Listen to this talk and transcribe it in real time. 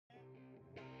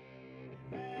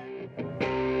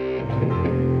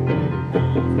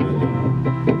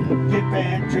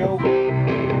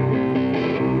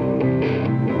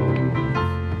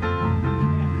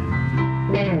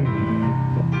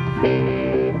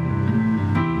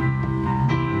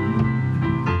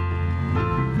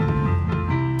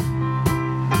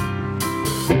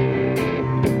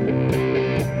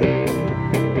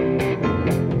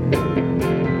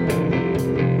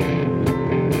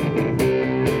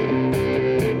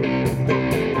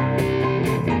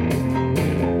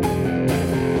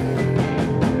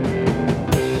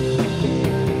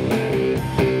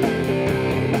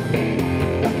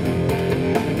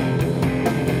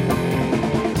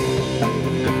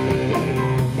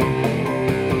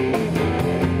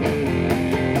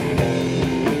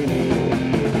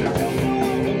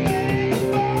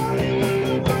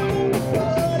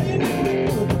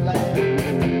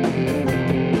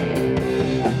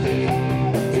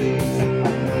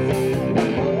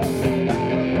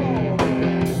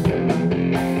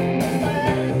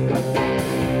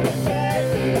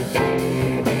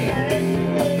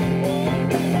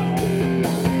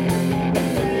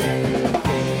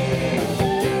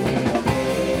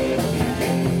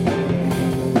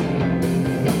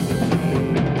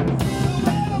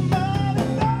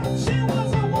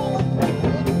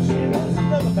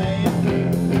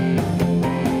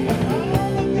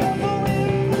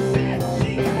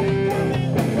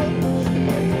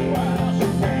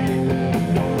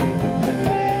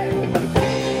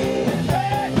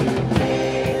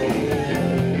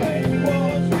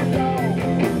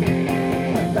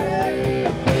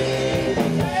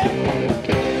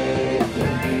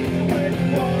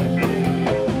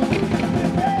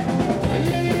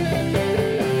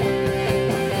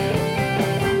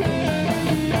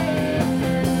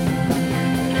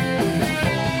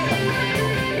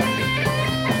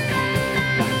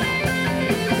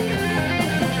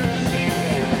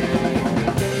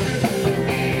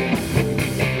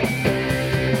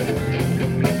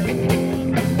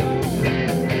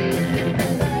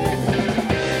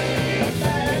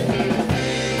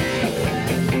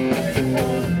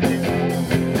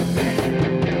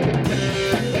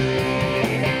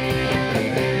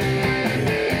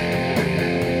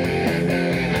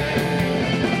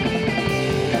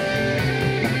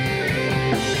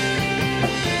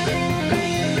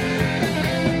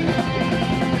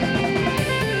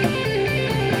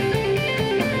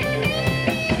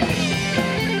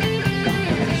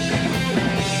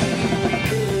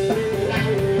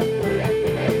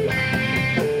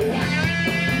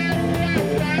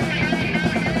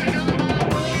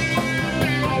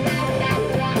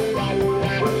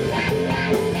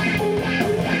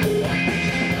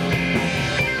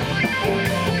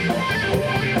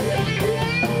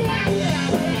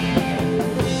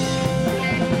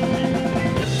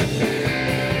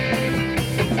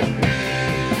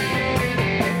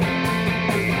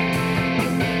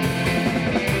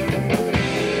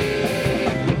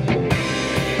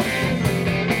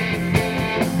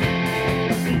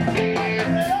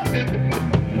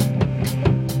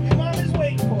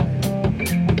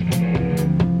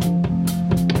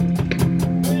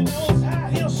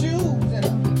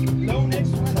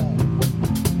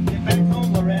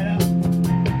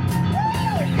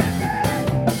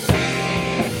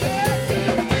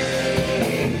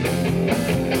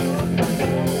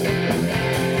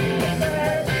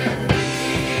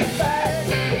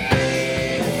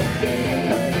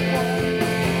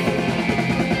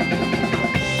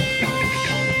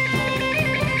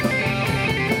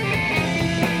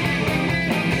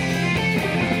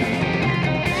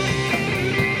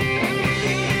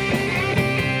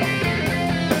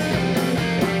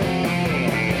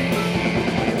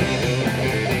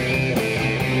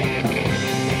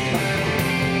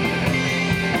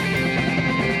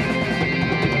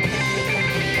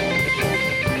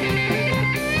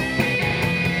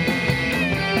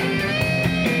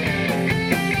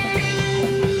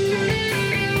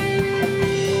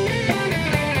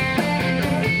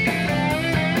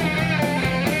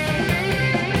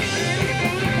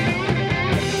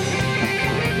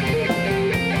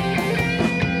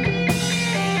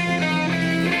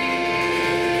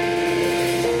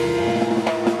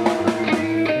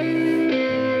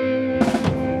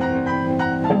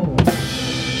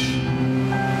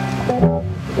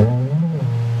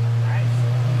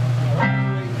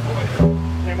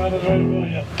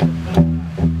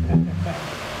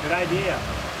idea.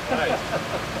 Nice.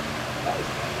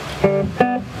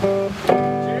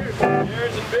 Cheers.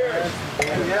 Cheers and beers.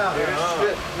 Yeah.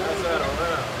 That's that on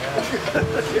that.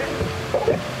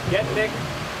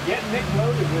 Get Nick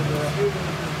loaded with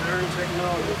very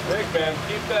technology. Nick, man,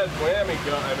 keep that whammy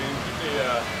going. I mean, keep the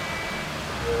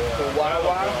wow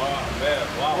wow. Oh, man,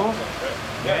 wow.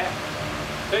 Yeah.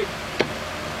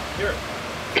 Here.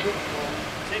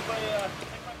 Take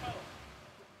my pedal.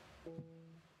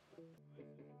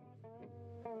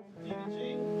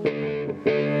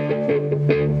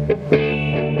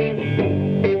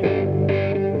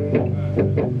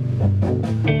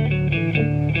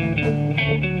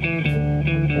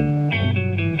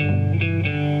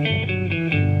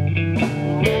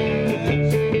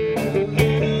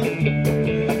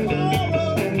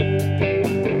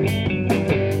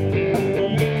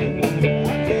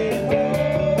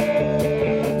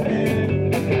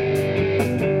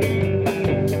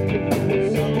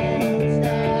 Someone's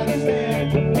gotta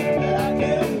stand.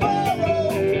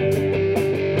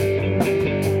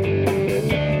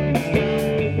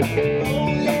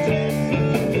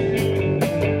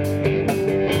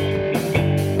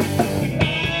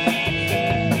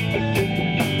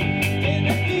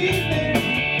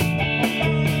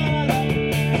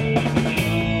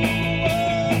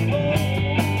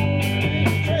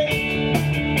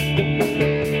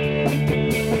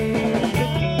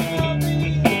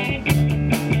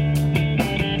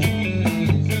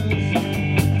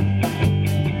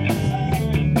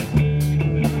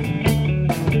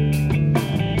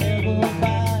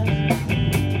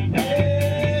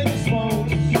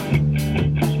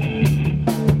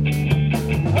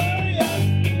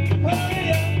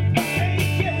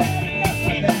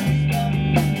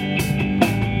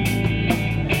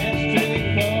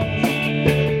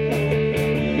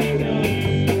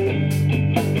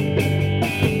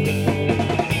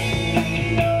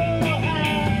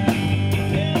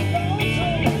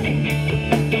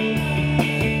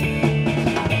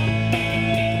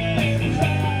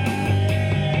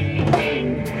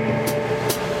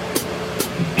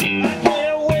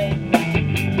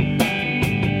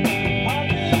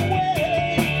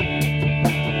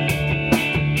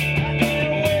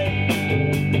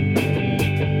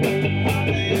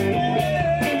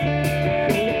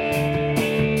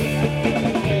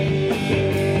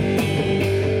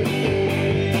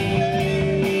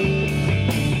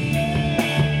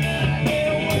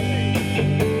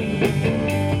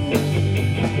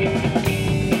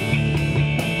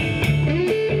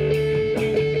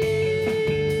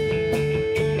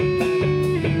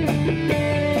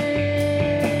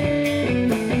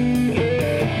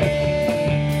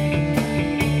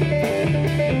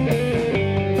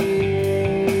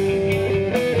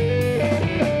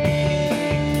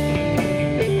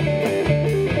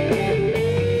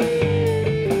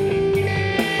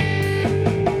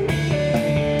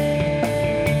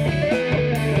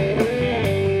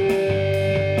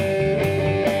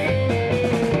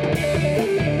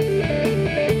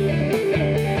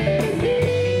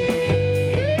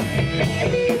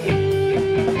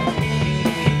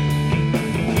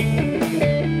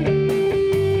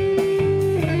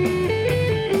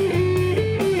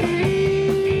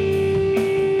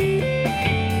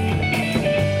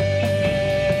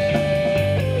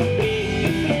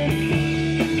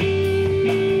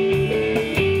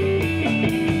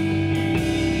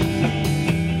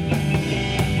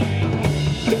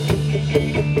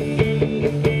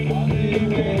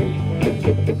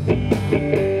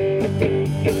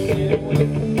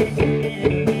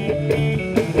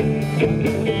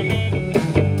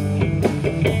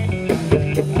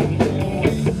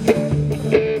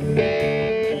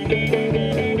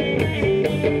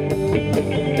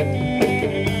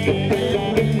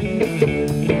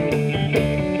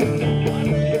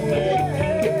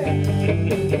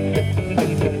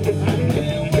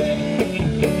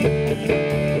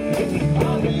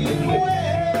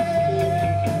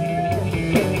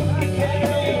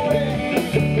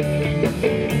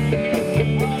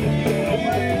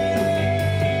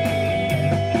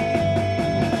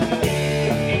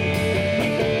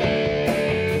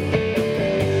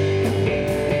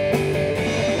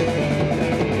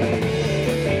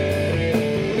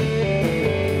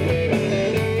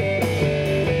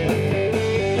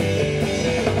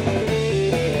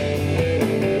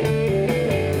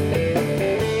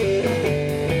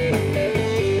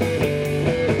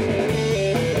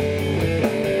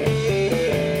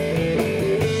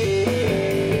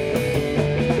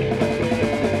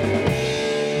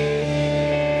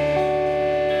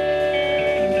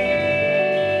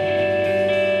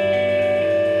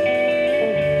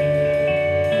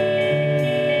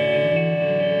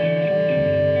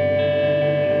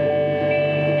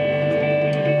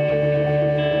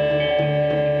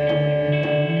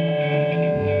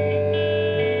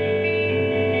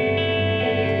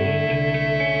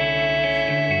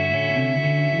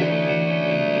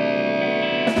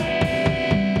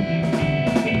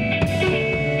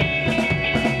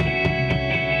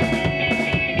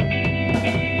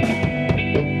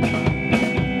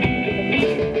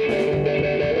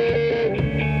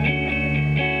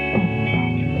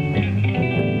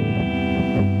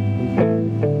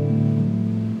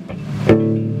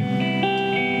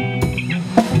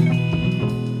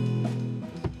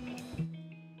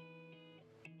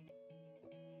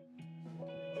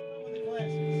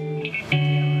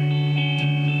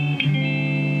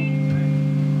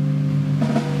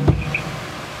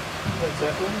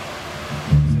 Leaves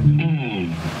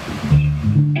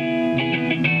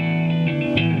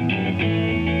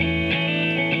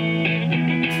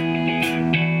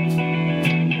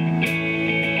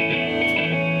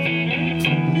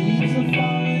are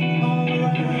falling all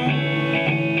around.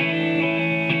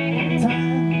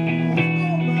 Time is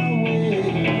on my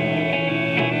way.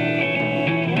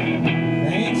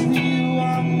 Thanks to you,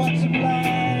 I'm much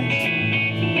obliged.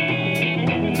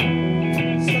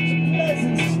 Such a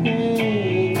pleasant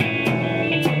stay.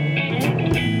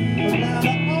 But now the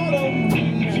autumn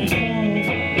leaves are gone.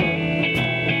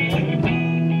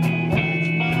 That's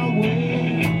my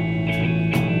way.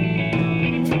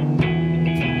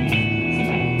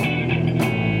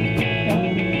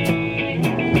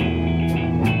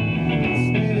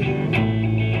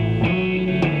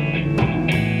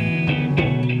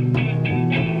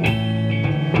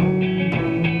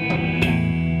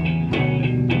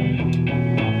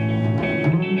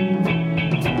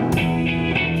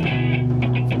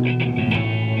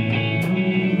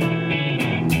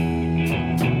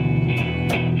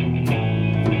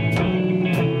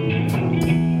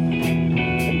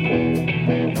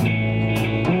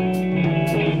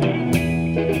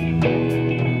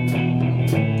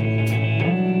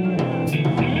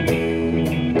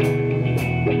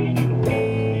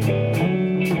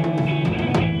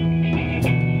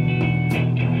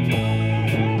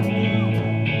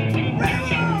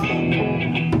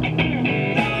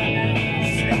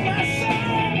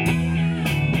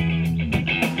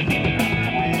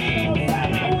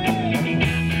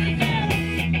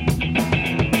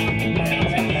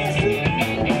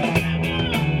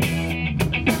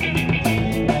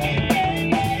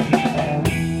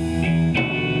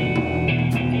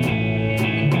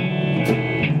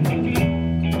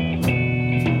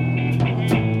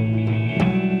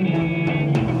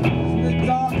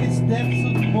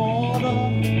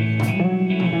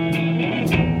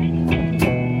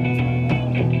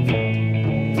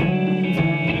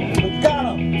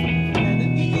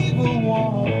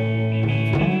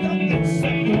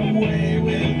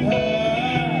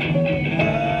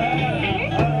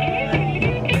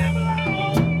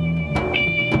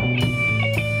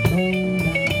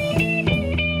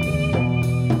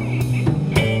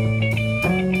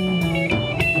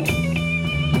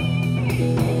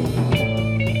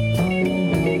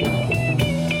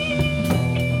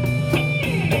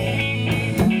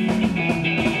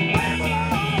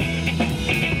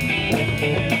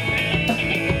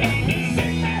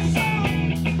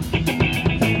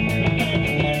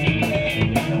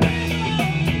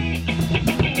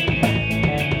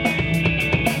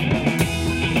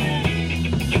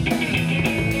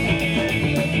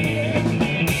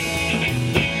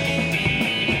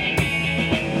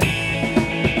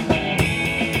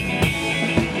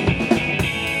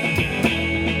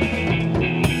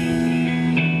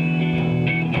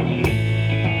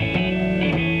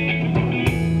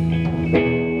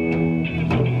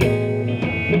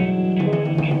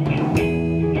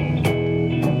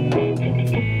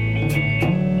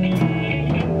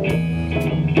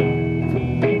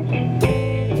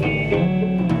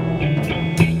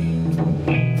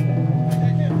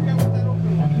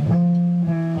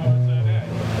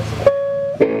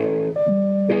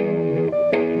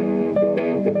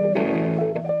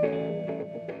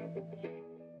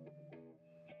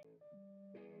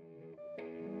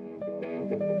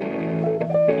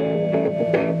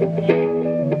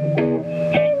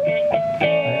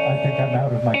 I think I'm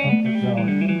out of my comfort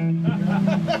zone.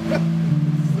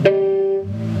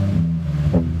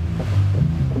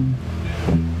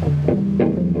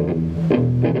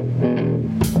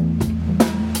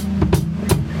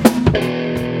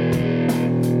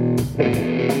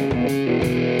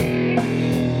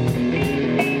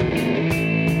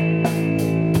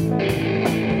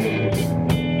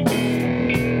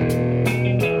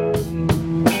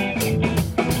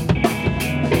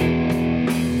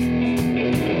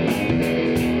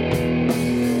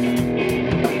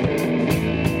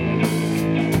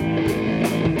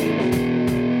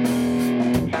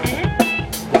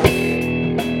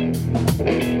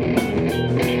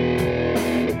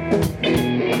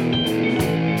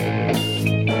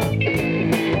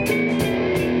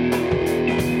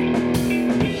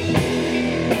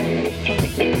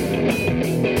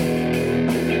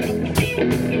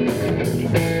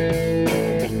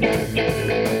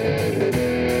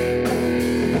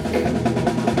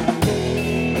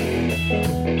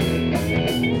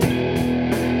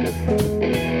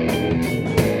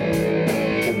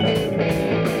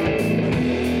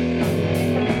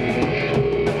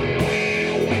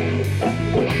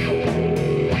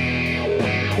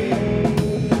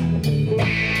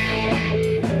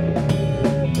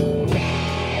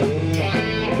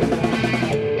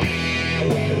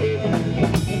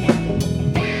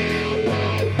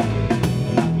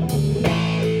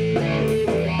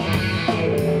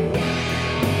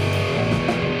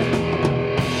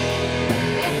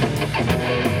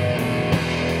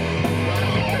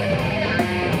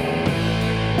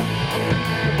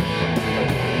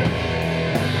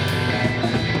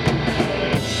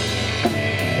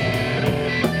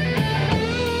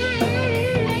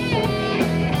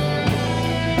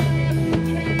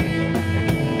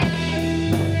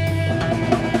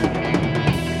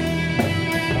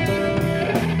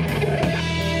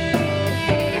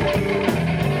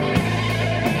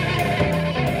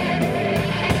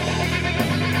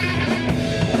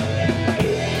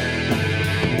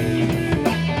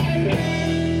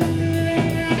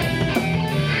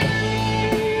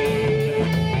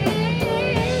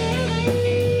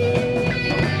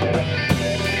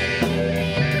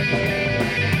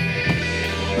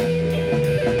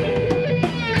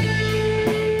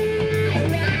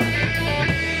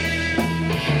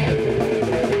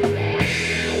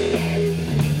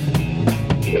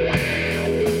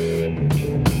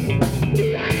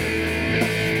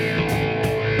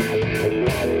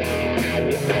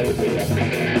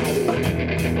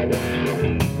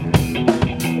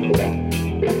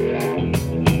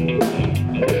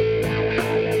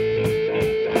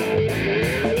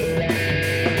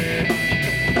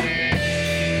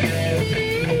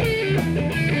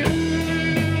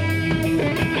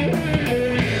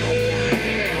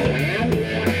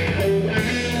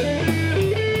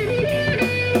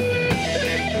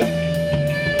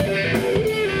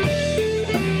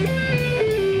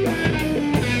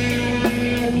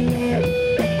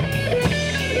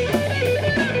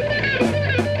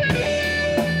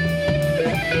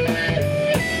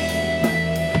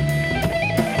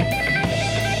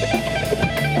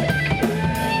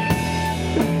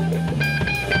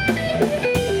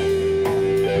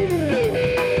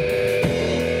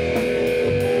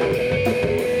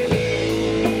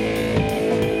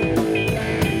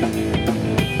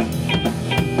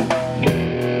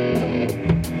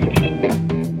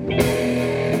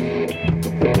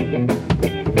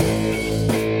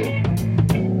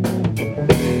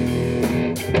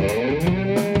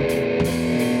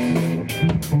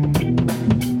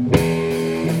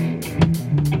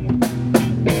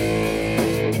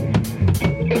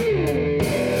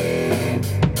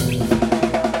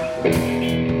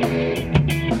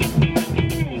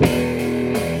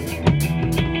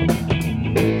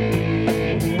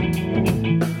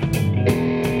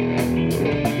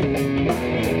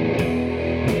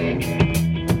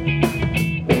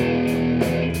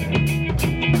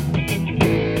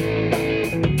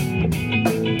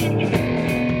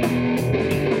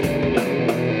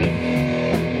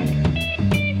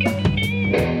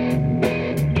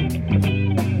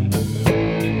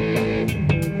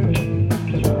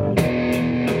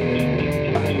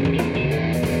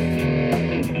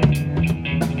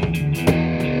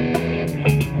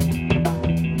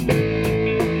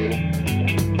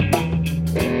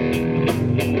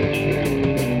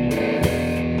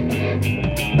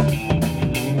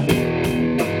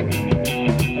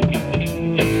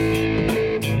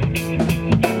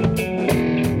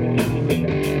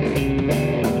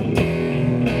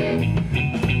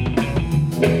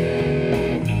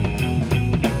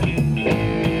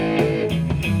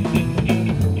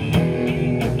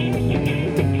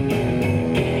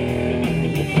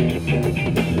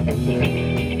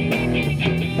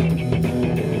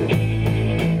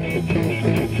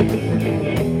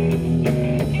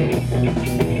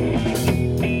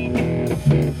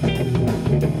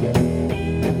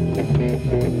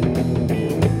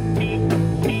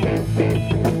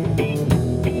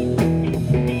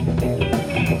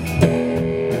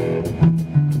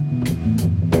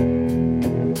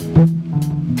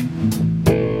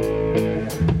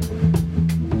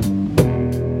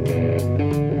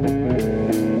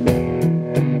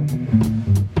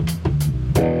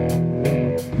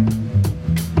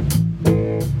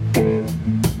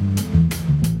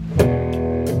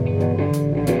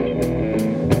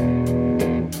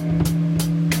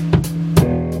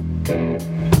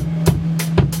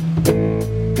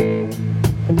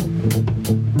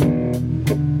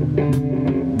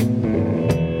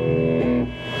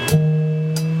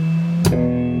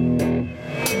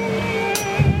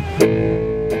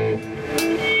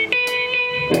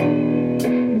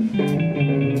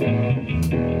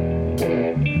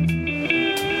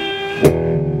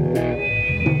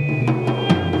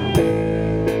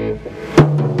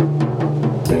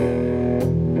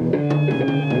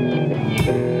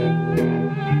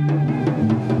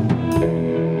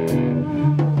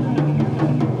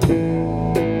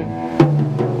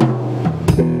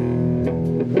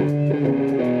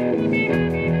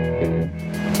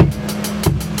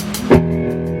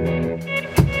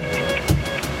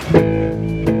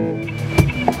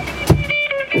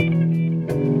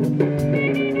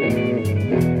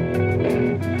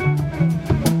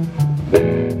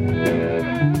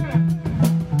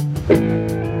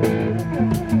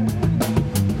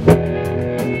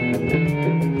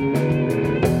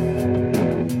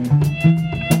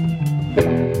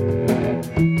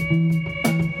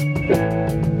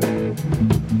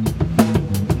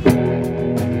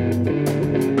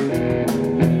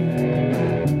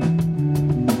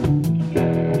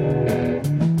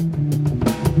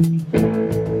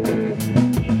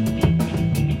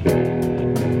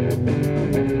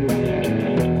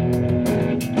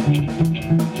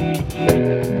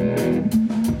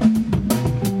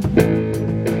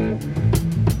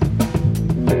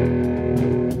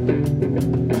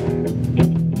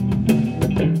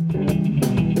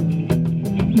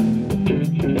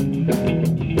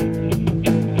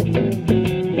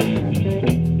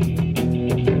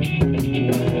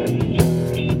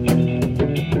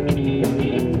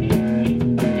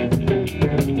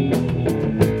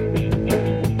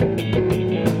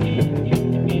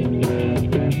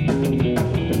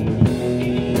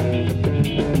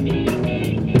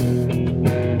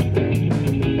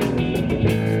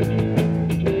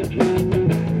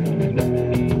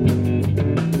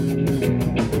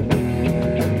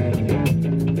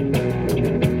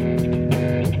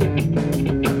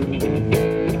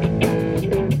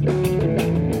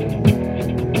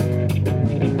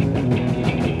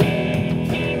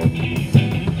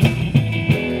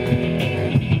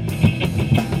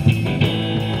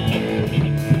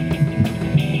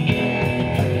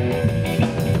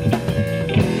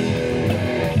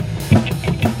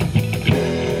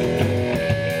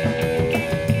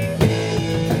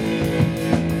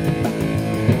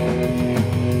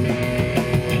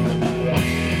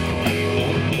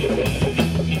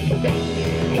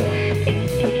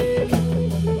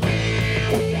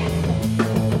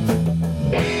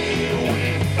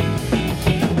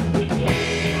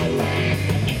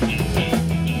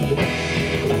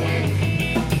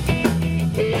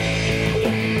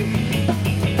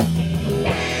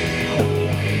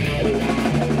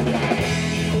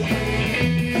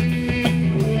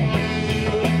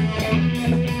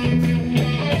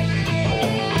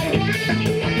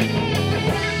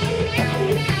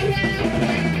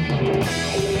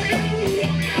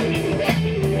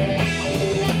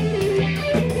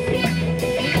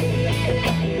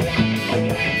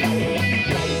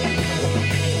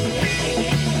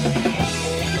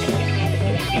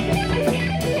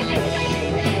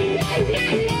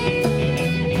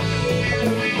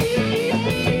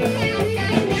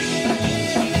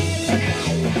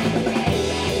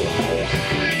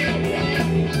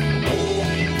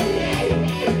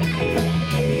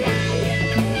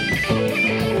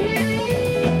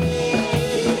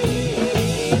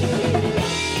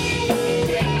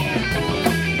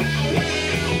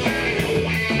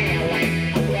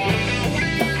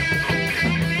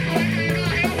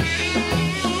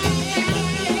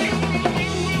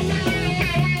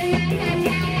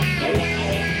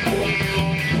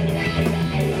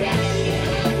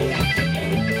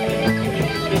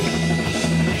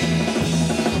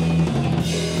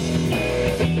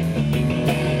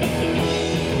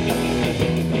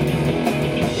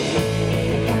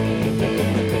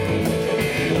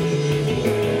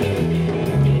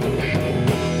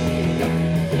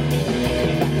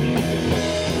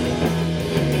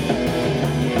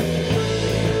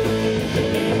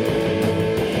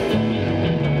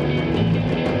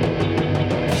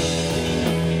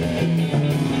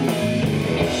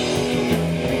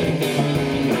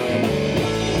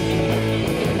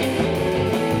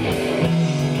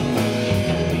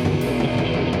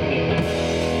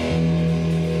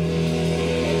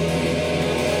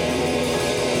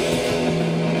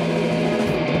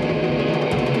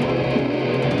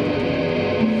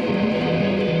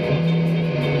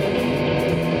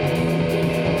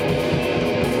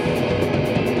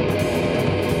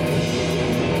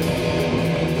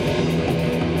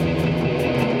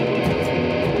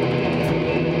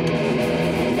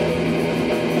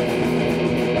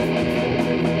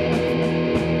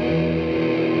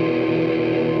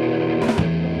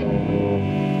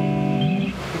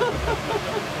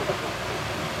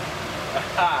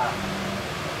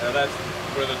 that's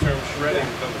where the term shredding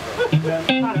comes from.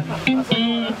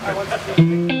 I want to see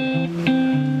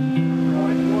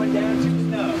going down to the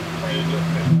snow.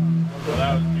 Well,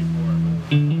 that was before.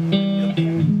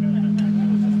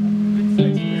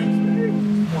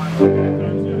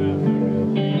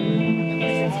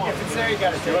 If it's there, you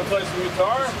gotta You want to play some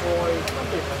guitar?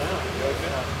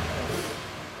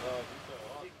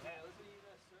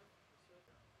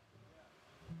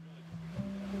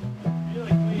 Really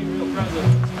clean, real present.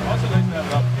 Also nice to have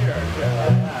it up here.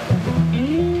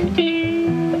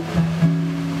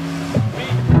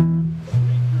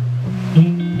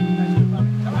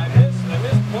 I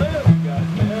miss playing with you guys,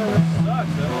 man. It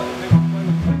sucks. I don't think we've played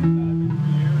with you guys for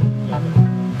years together.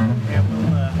 Yeah, we'll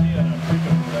be on a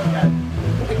freaking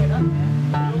Pick it up, man.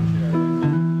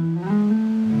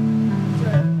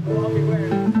 wheelchair. We'll all be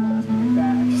wearing plastic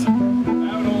bags.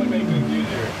 That would only make things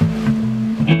easier.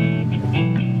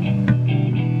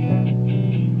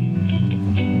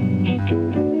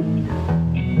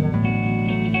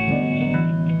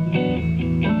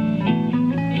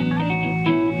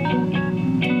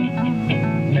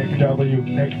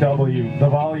 Nick W, the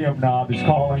volume knob is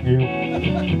calling you.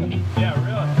 Yeah,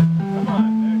 really. Come on,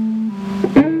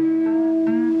 Nick.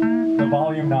 The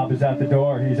volume knob is at the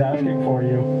door. He's asking for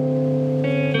you.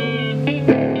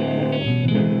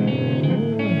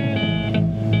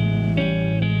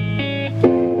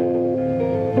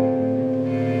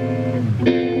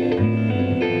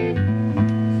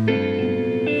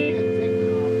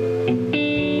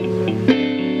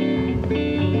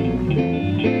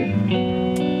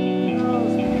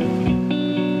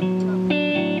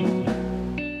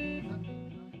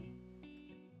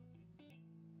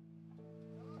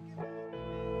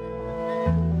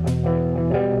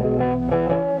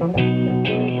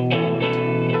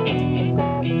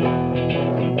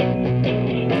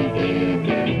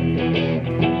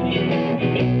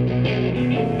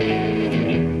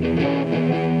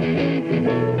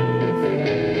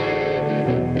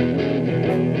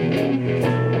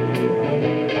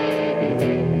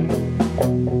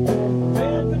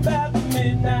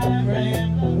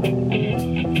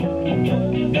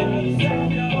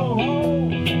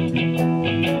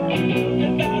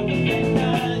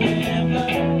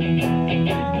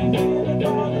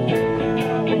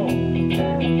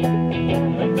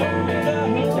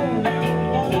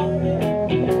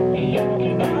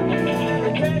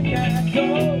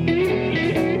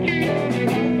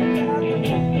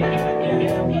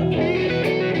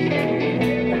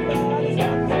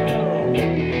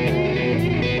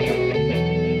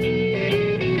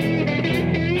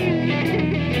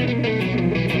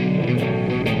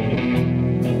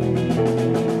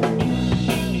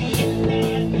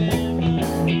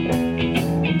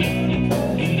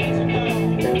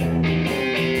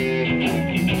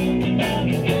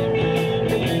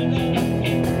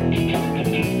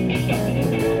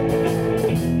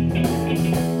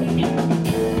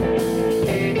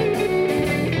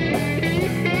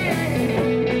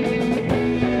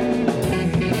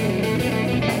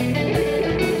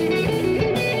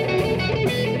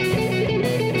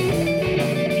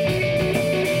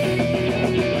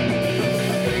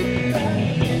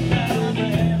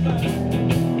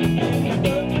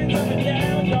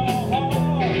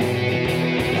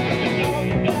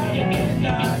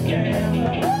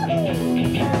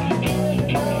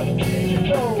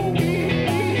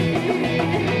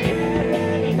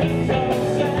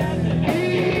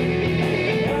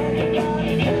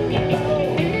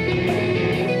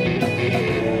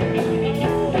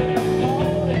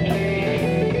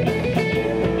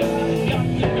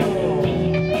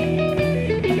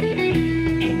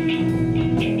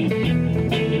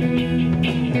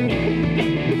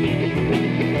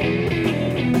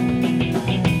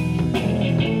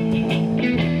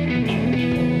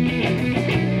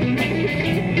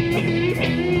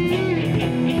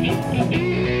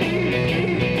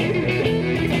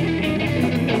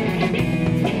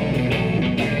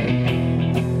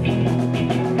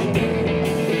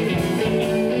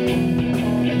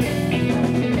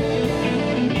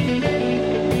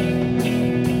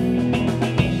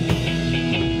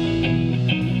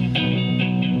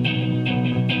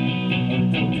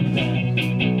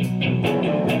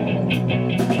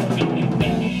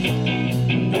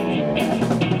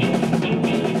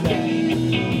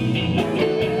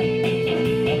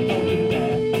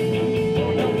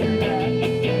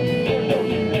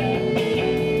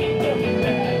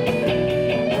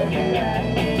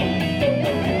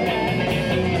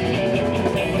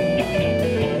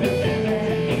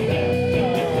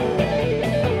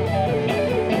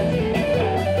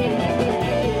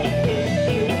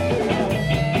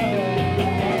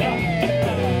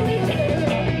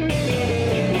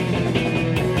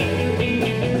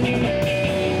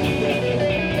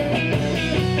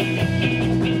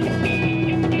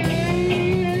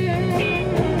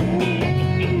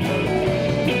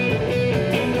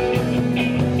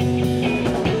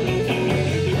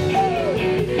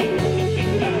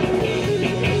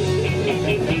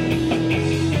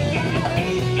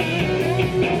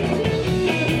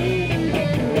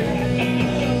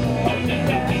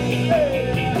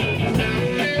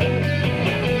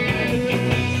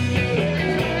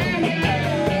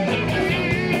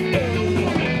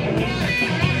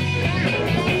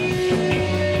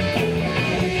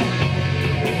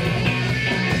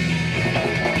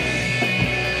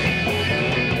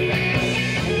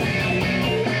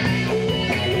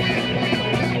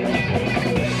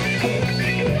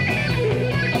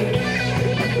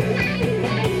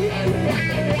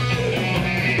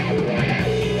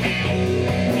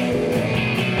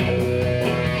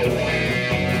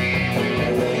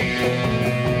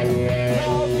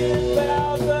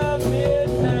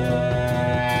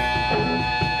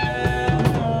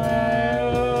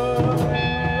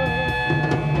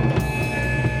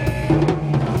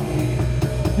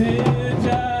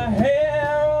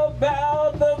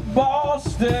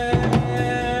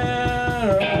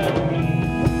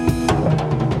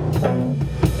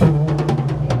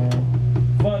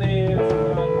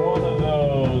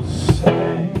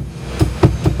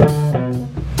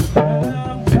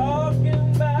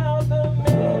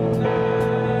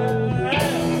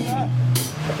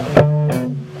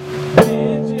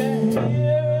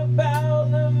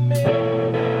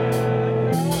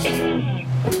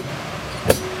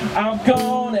 I'm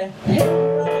gonna hit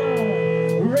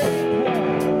on, rape her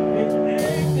in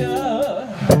anger.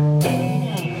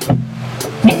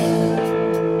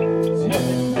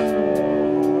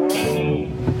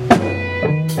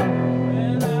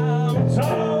 When I'm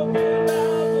talking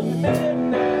about the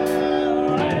midnight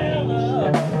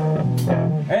hour.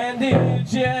 And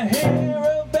did you hear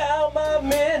about my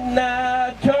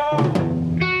midnight call?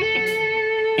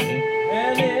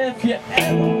 And if you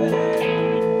ever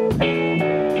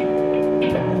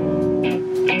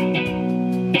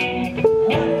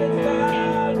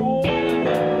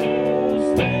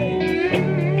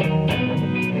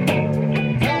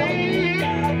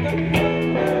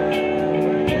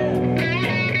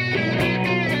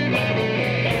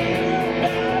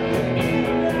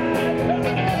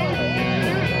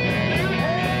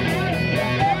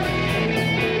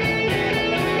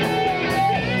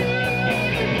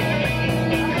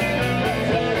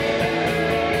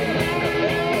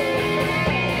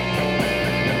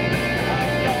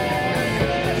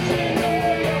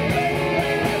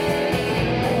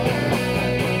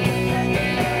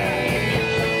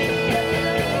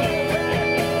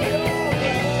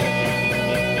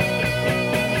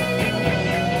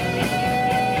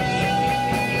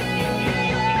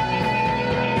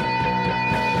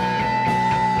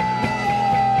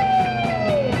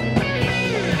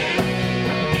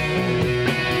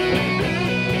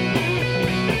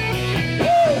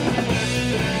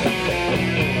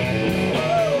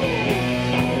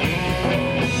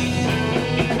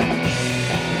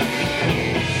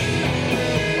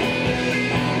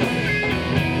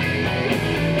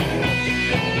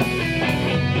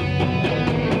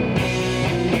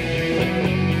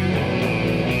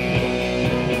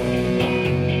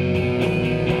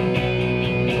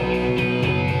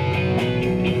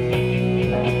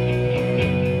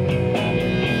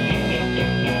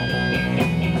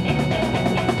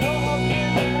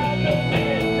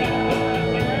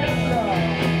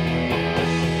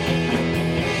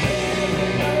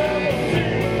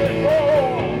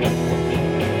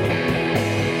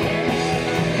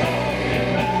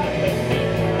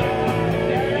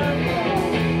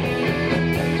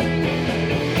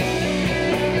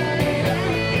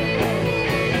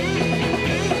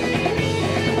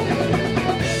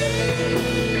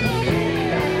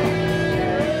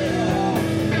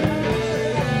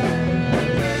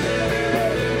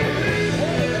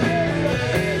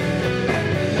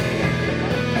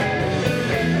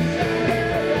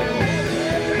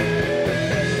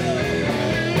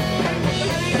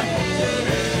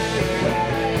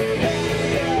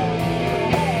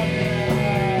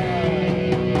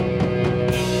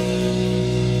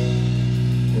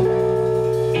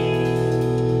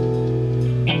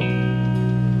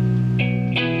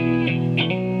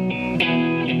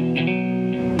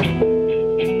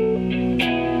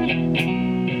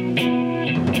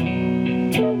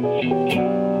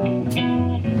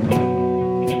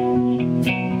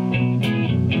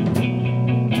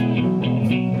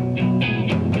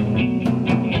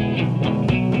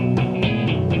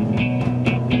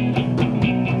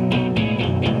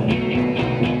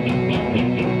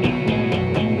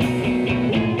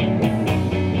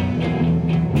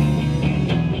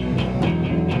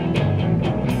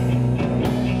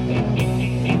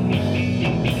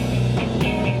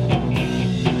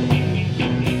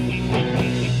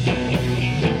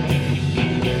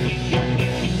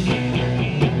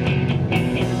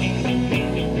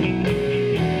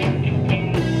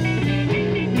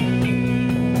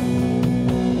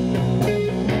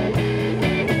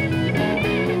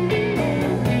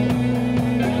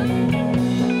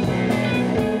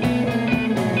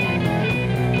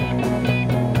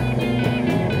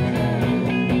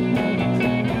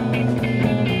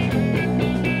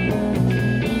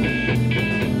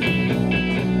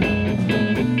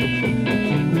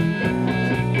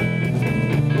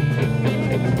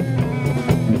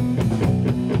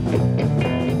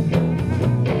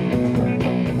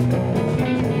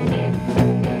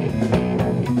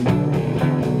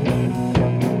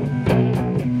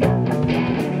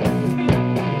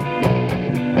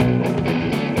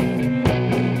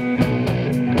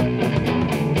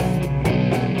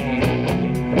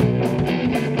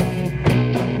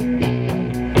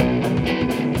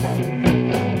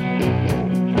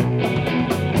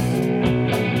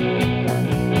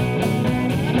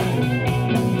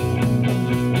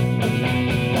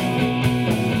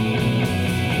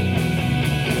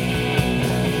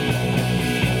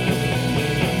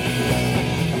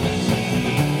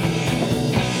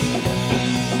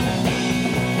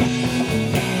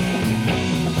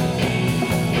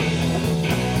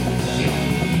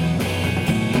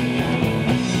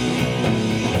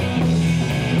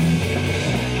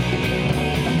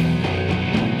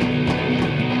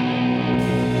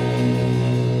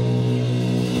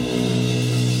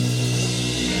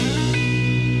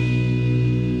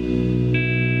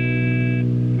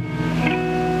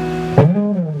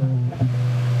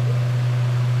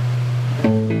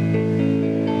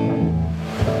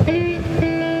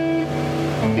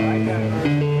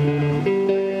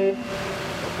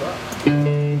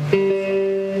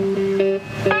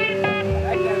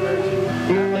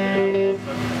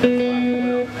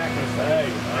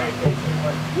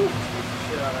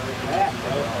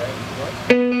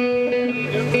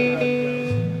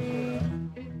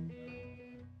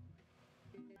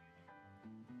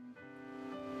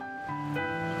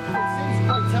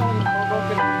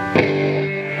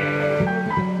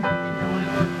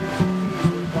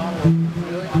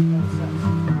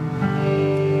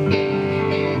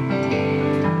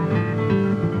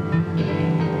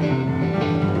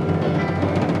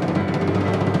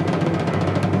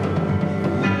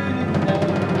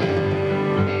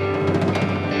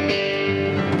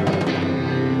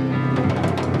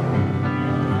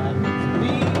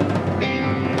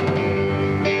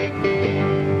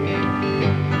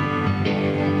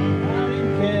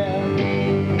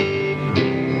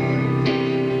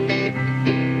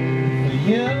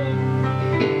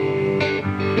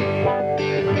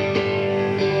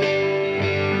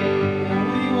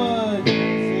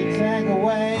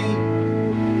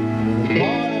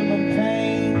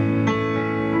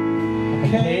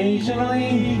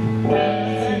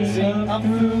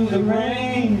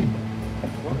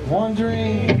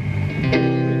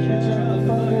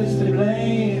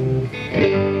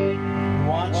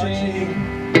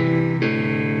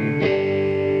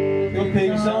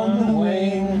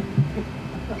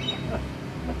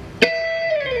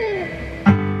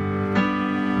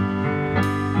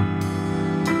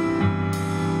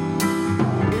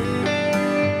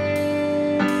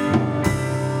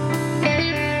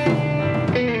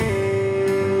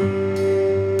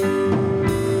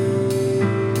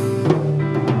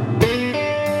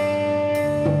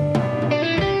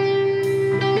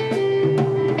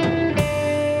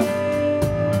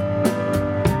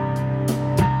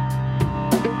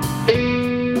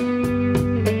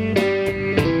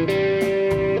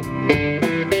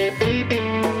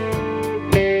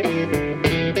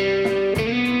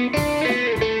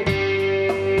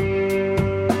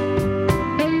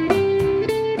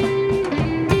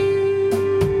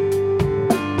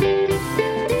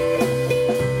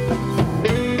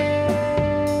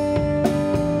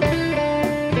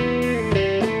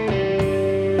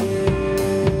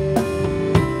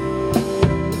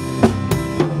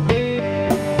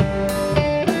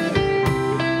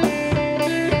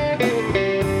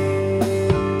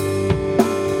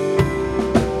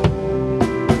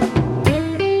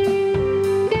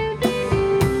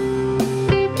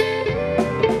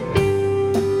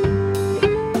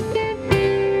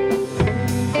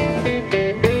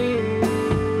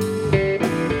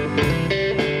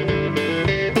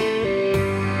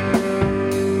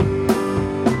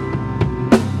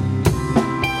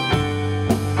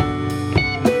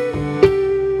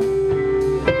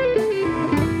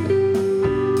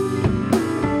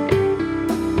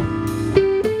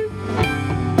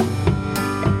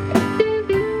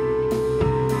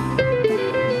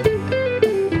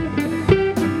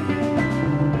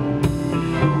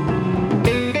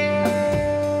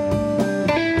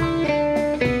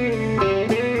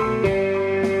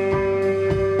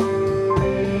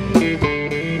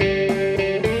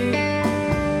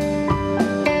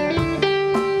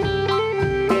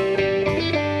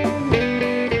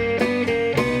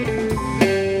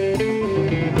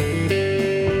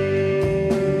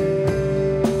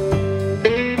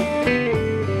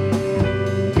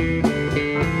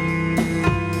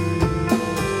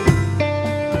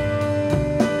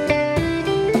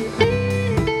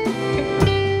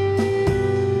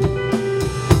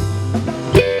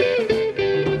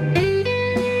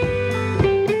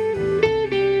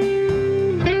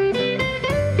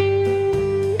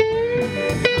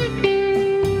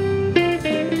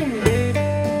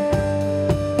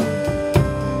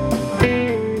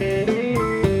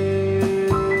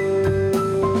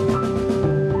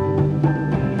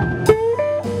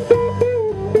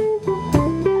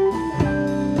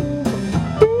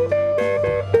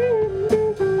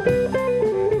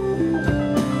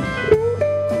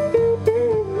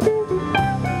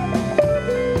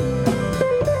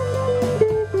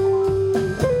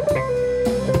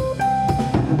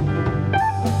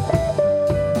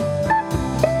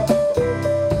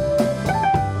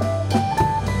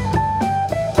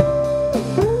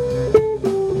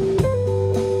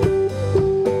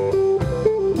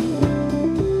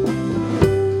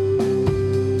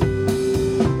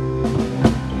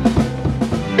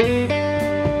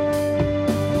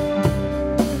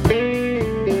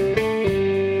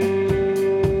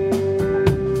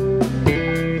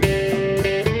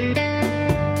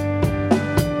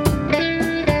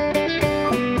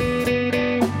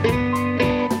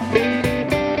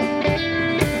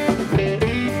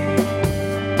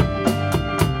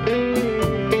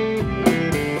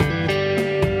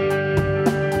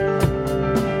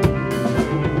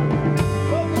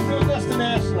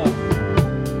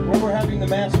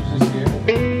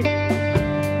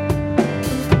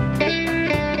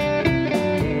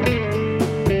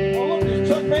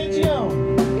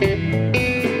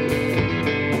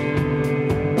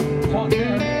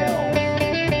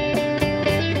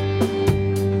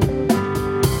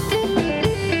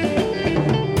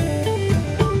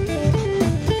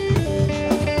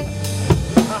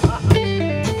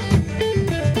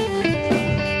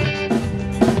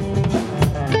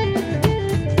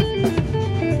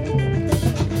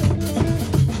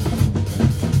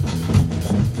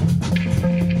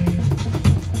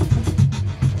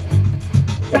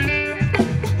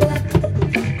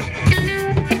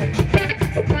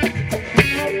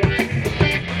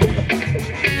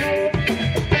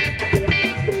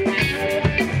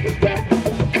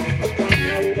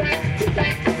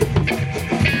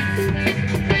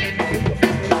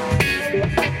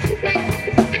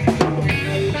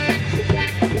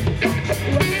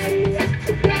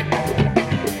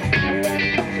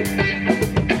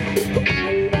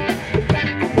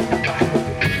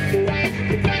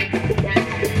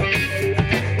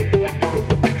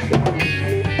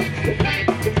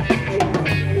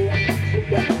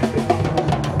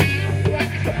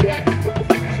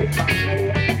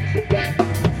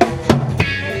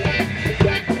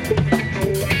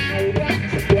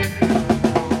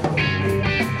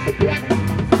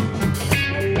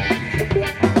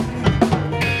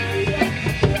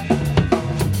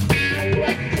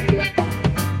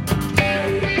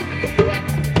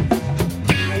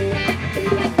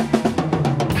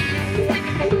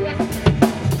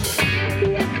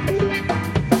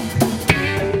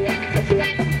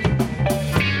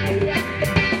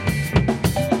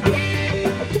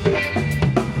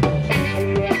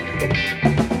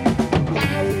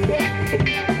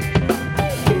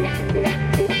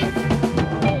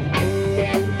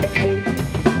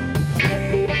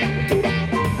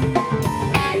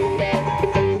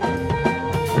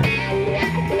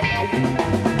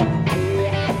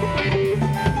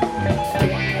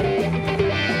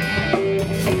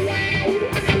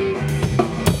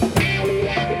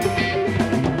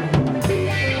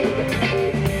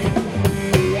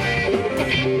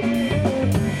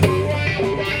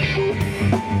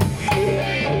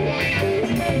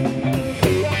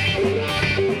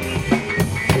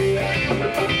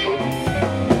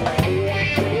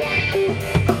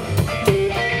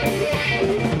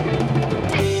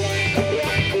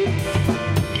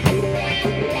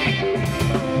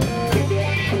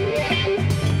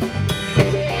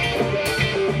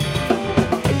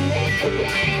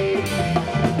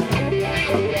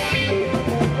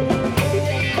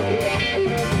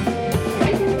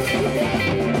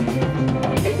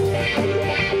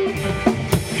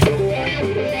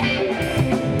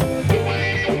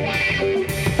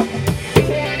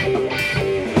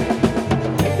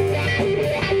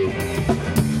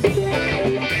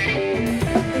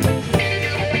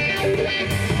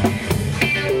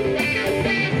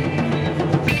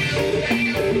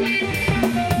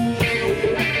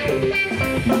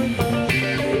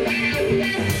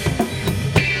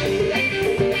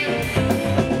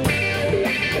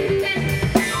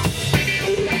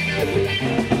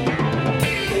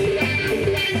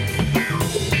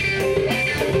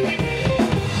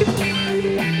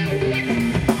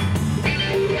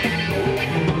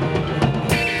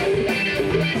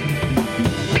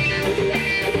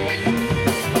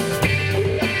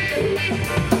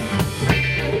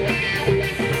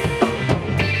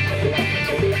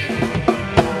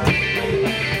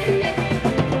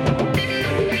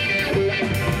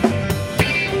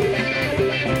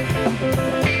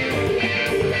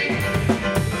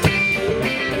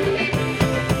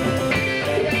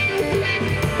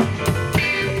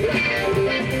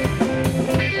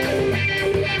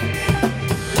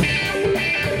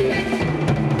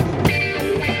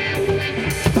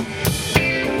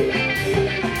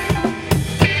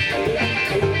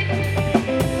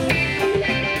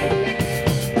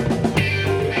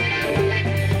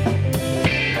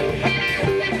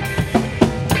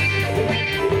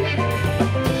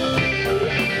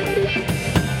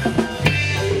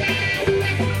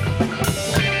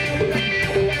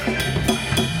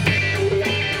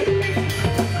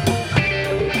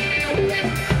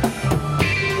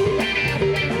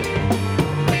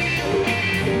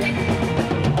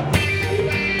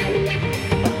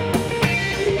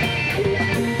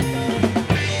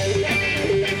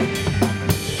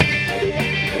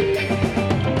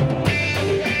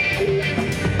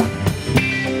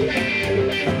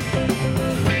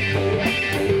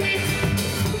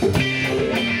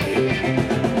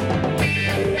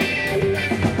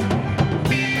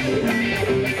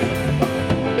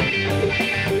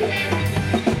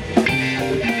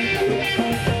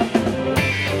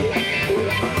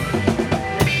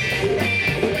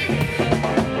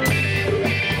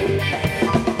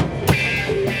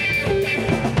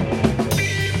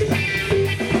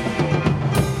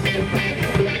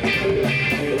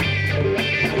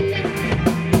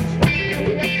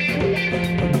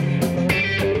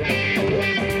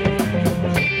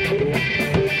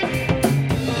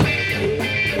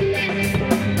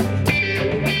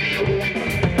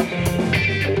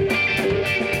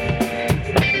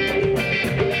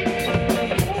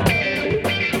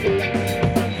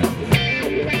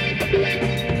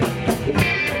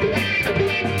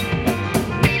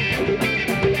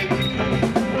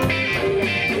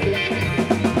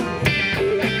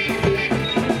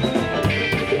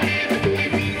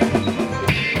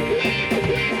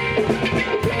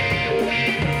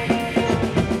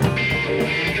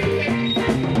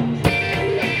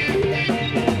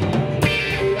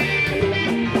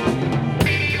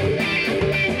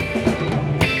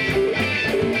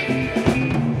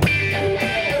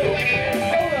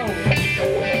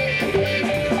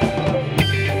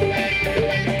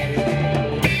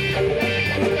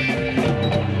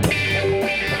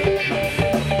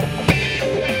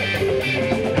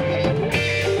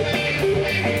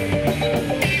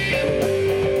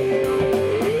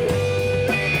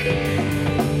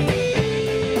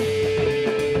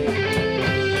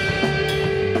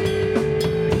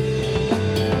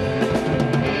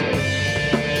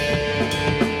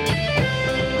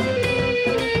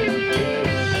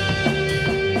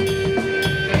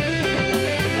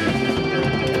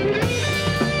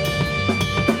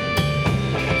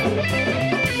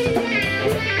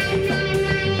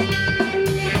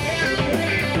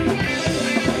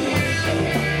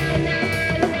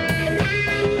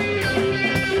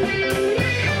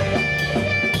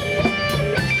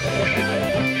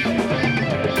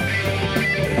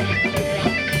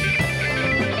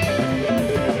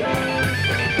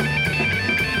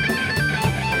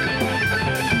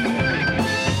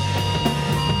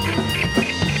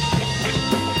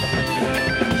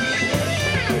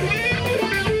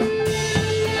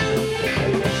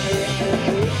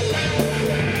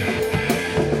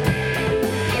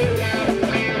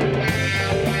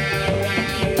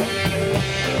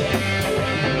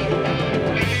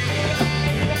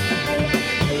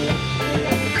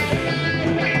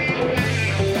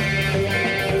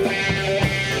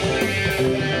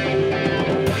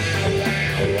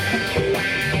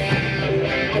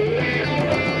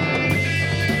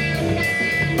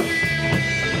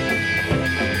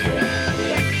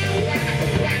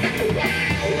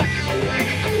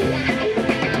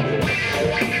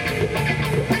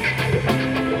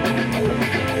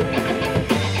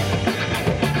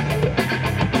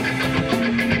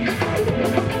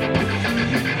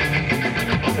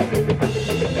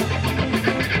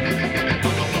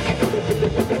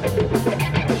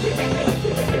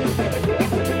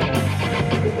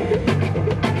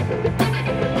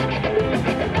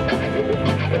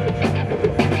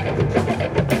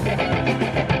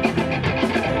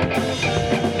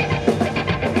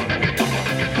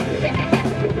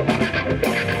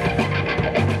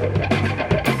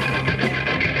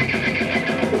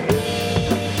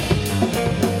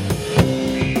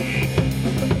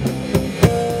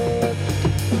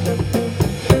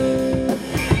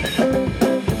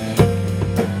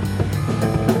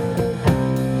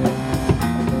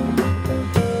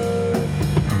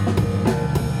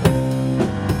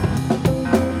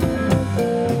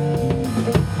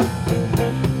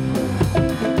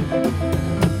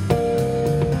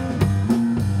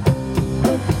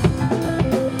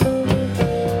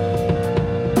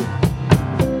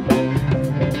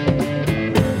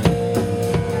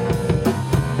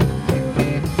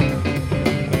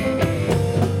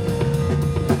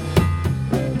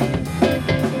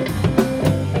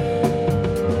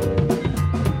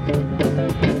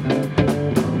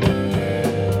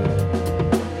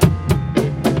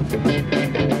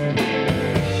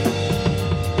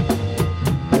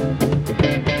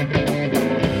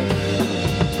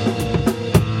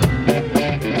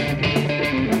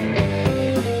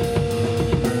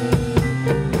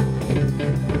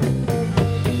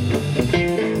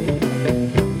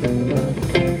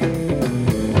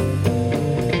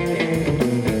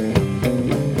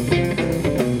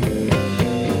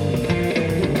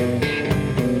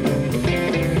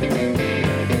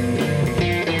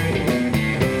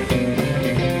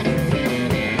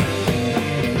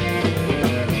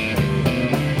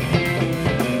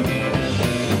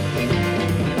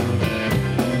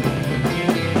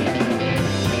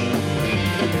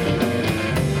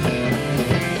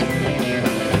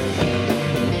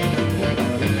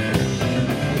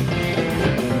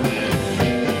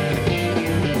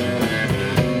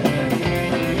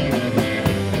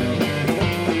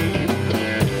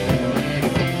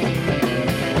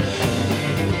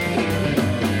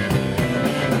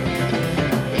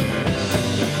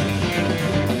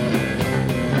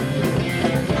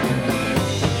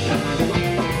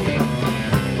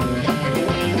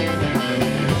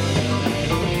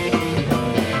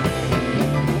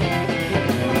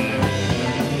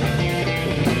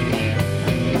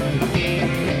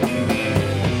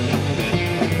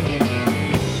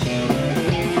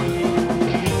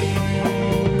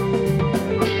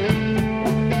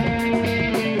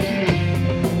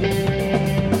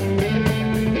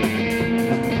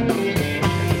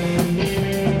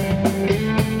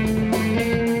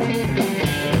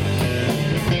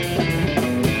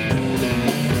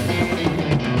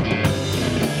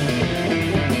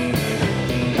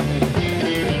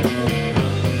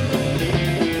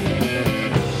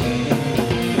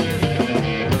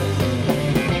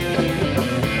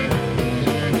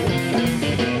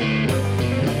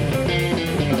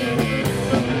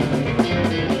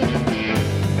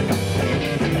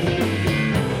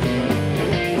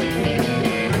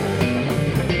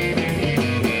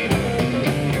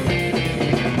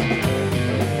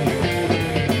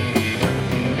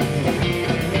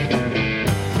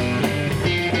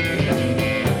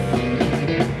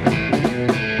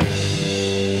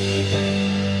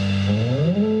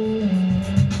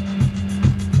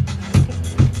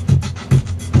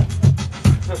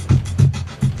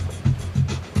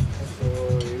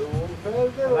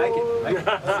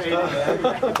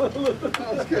That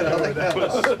was good. I like that.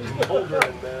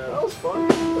 Smoldering, man. That was fun.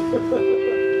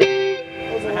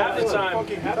 Half the time, I'm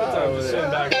just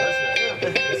sitting back listening.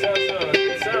 It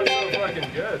sounds so fucking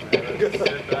good, man. Just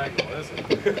sit back and listen.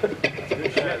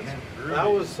 Good shit. That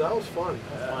was fun.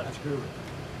 Yeah. That's groovy.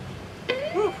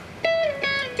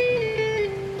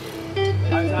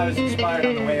 I was inspired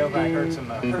on the way over. I heard some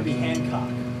Herbie Hancock.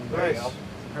 Nice.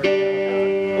 Herbie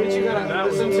Hancock. Which you gotta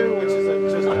listen to, which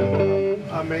is just an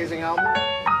amazing album.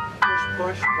 Push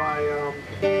Push by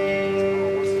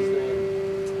what's his name?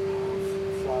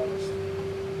 Flowers.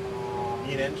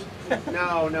 Ian Inch.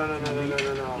 No. Need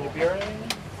a beer or anything?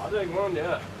 I'll take one,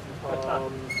 yeah.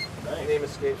 His name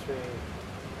escapes me.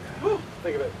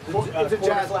 Think of it. It's a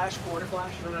jazz. Quarter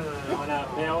flash. No. Oh, no.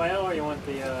 The LL or you want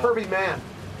the... Herbie Mann.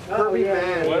 Herbie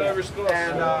Mann. Whatever score.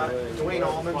 And Dwayne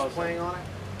Allman's playing on it.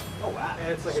 Oh, wow.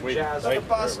 And it's like Sweet. a jazz. Thank you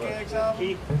Boss very much. Skaggs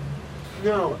album?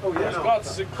 No. Oh yeah.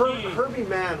 Scott's the key. Herbie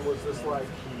Mann was this like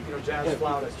jazz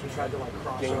flautist who tried to like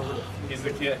cross over to He's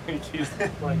the kid. He's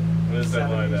like. what is that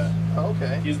like that?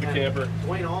 Okay. He's the camper.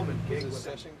 Dwayne Allman gig He's a with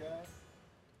him. session guy?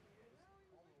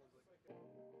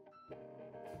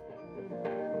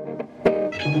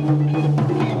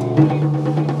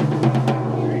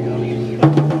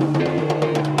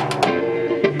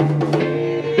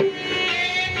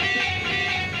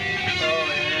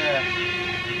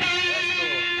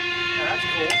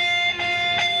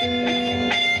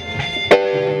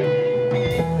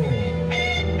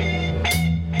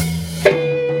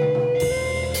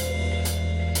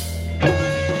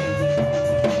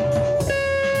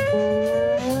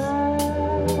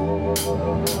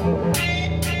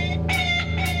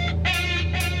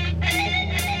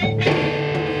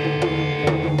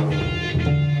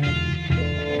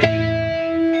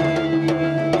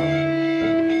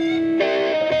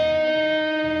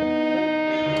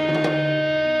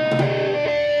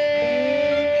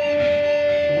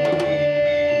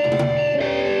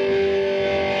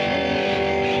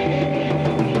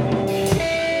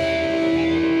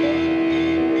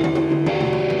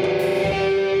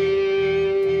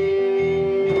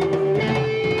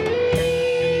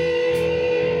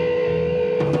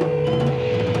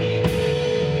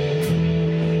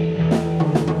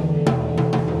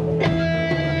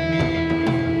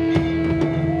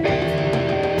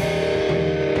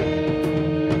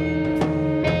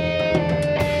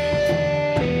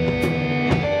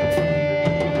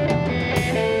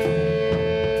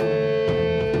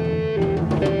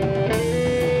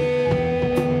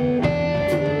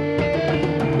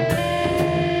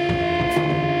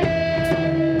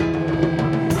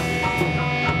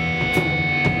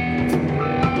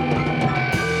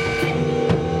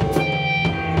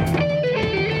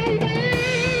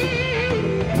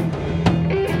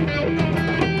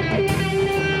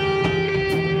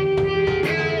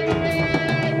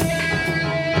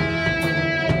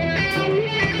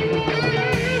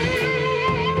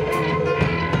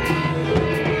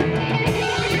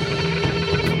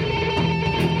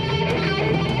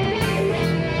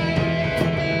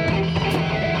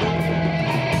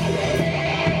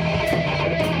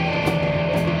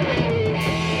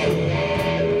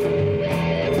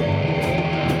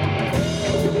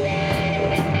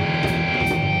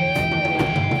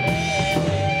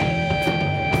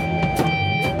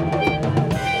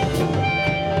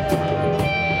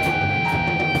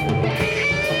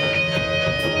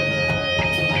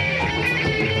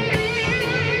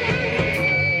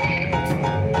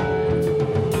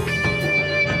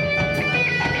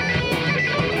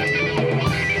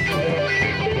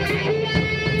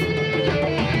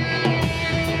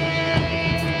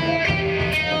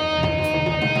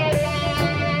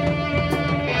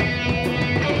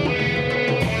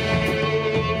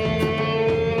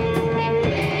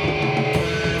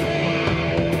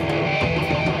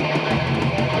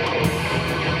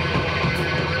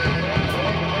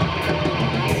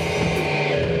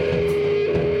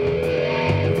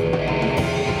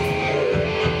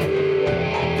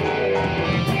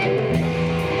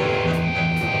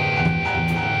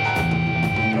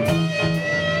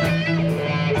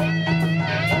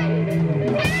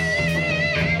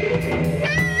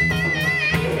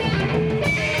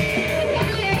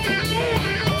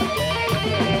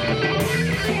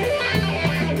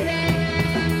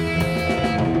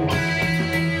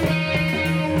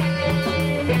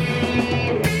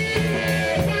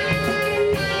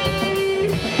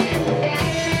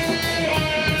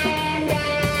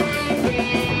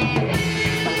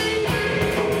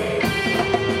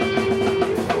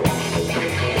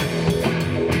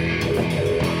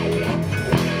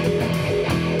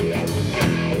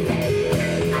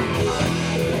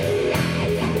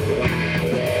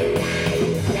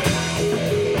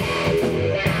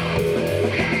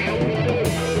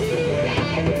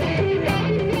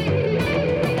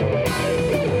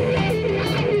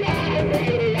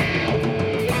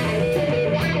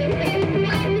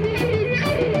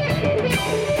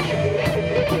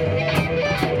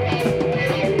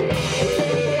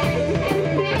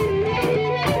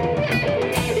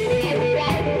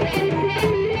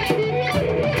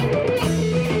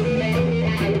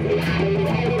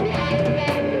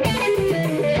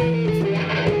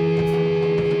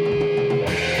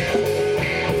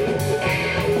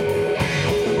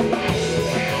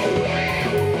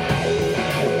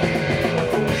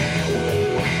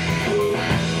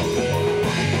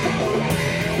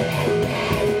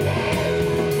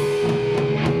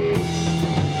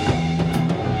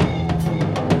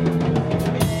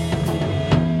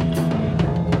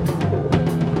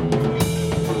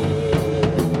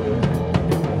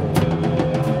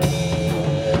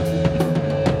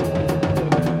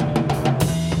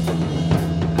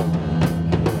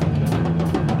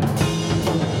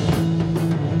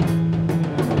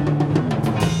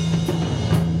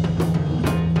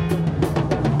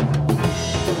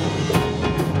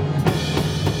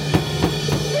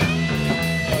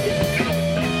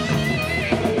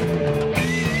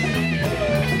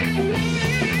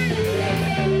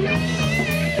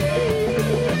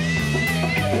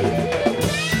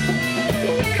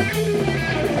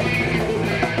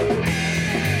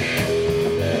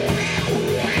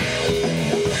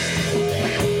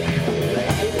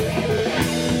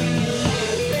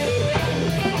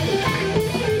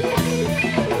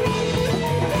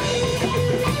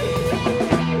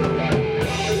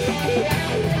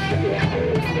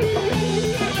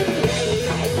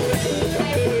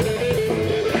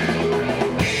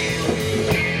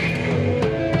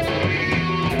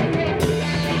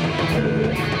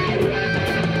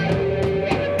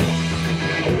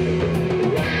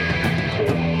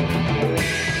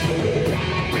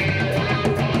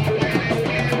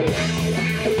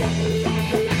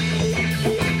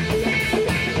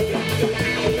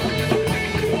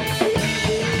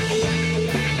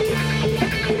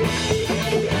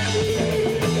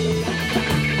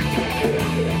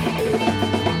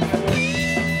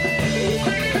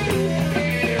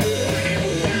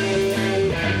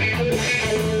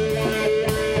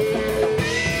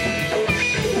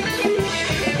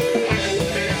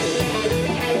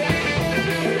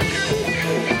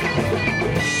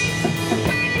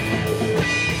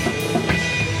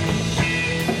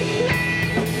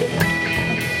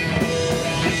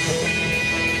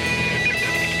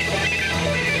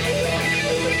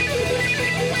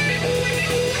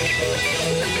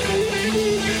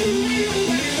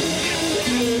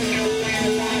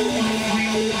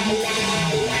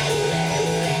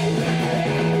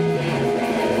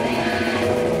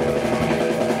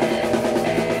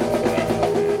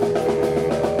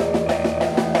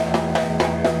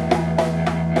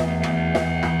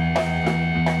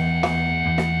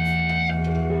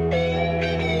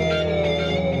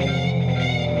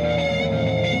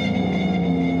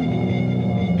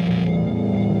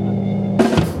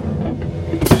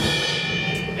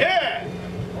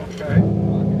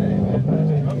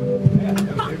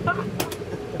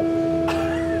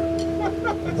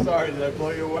 Sorry, did I blow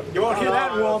you away? You won't hear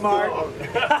that in Walmart.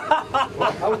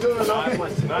 I was doing enough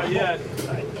myself. Not yet. It's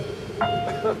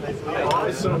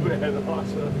so bad.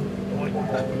 Awesome.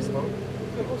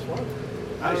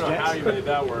 I don't know how you made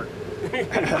that work. You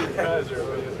guys are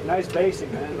amazing. Nice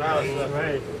basing, man. That was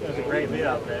great. That was a great lead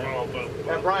out there.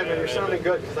 Yeah, Brian, man, you're sounding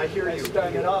good because I hear you.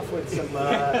 Starting it off with some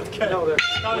No, there's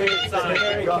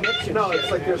no, it's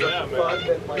like there's a Yeah, man. thud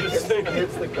that like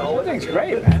hits the gullet. Everything's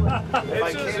great, man.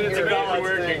 It's just, it's amazing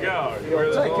where it can go.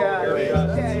 It's like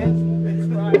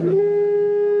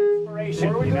inspiration,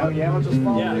 you know? Yeah, I'll just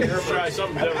follow Yeah, the let's try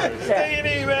something different. Stay in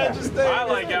here, man. Just stay. I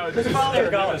like how it's just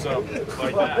like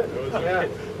that. It was Yeah.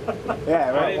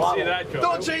 Yeah, I right. didn't see that coming.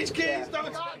 Don't change keys. Don't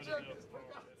change.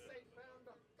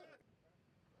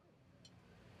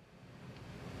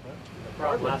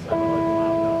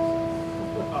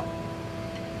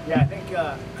 Yeah, I think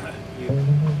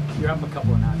you're up a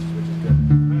couple of notches, which is good.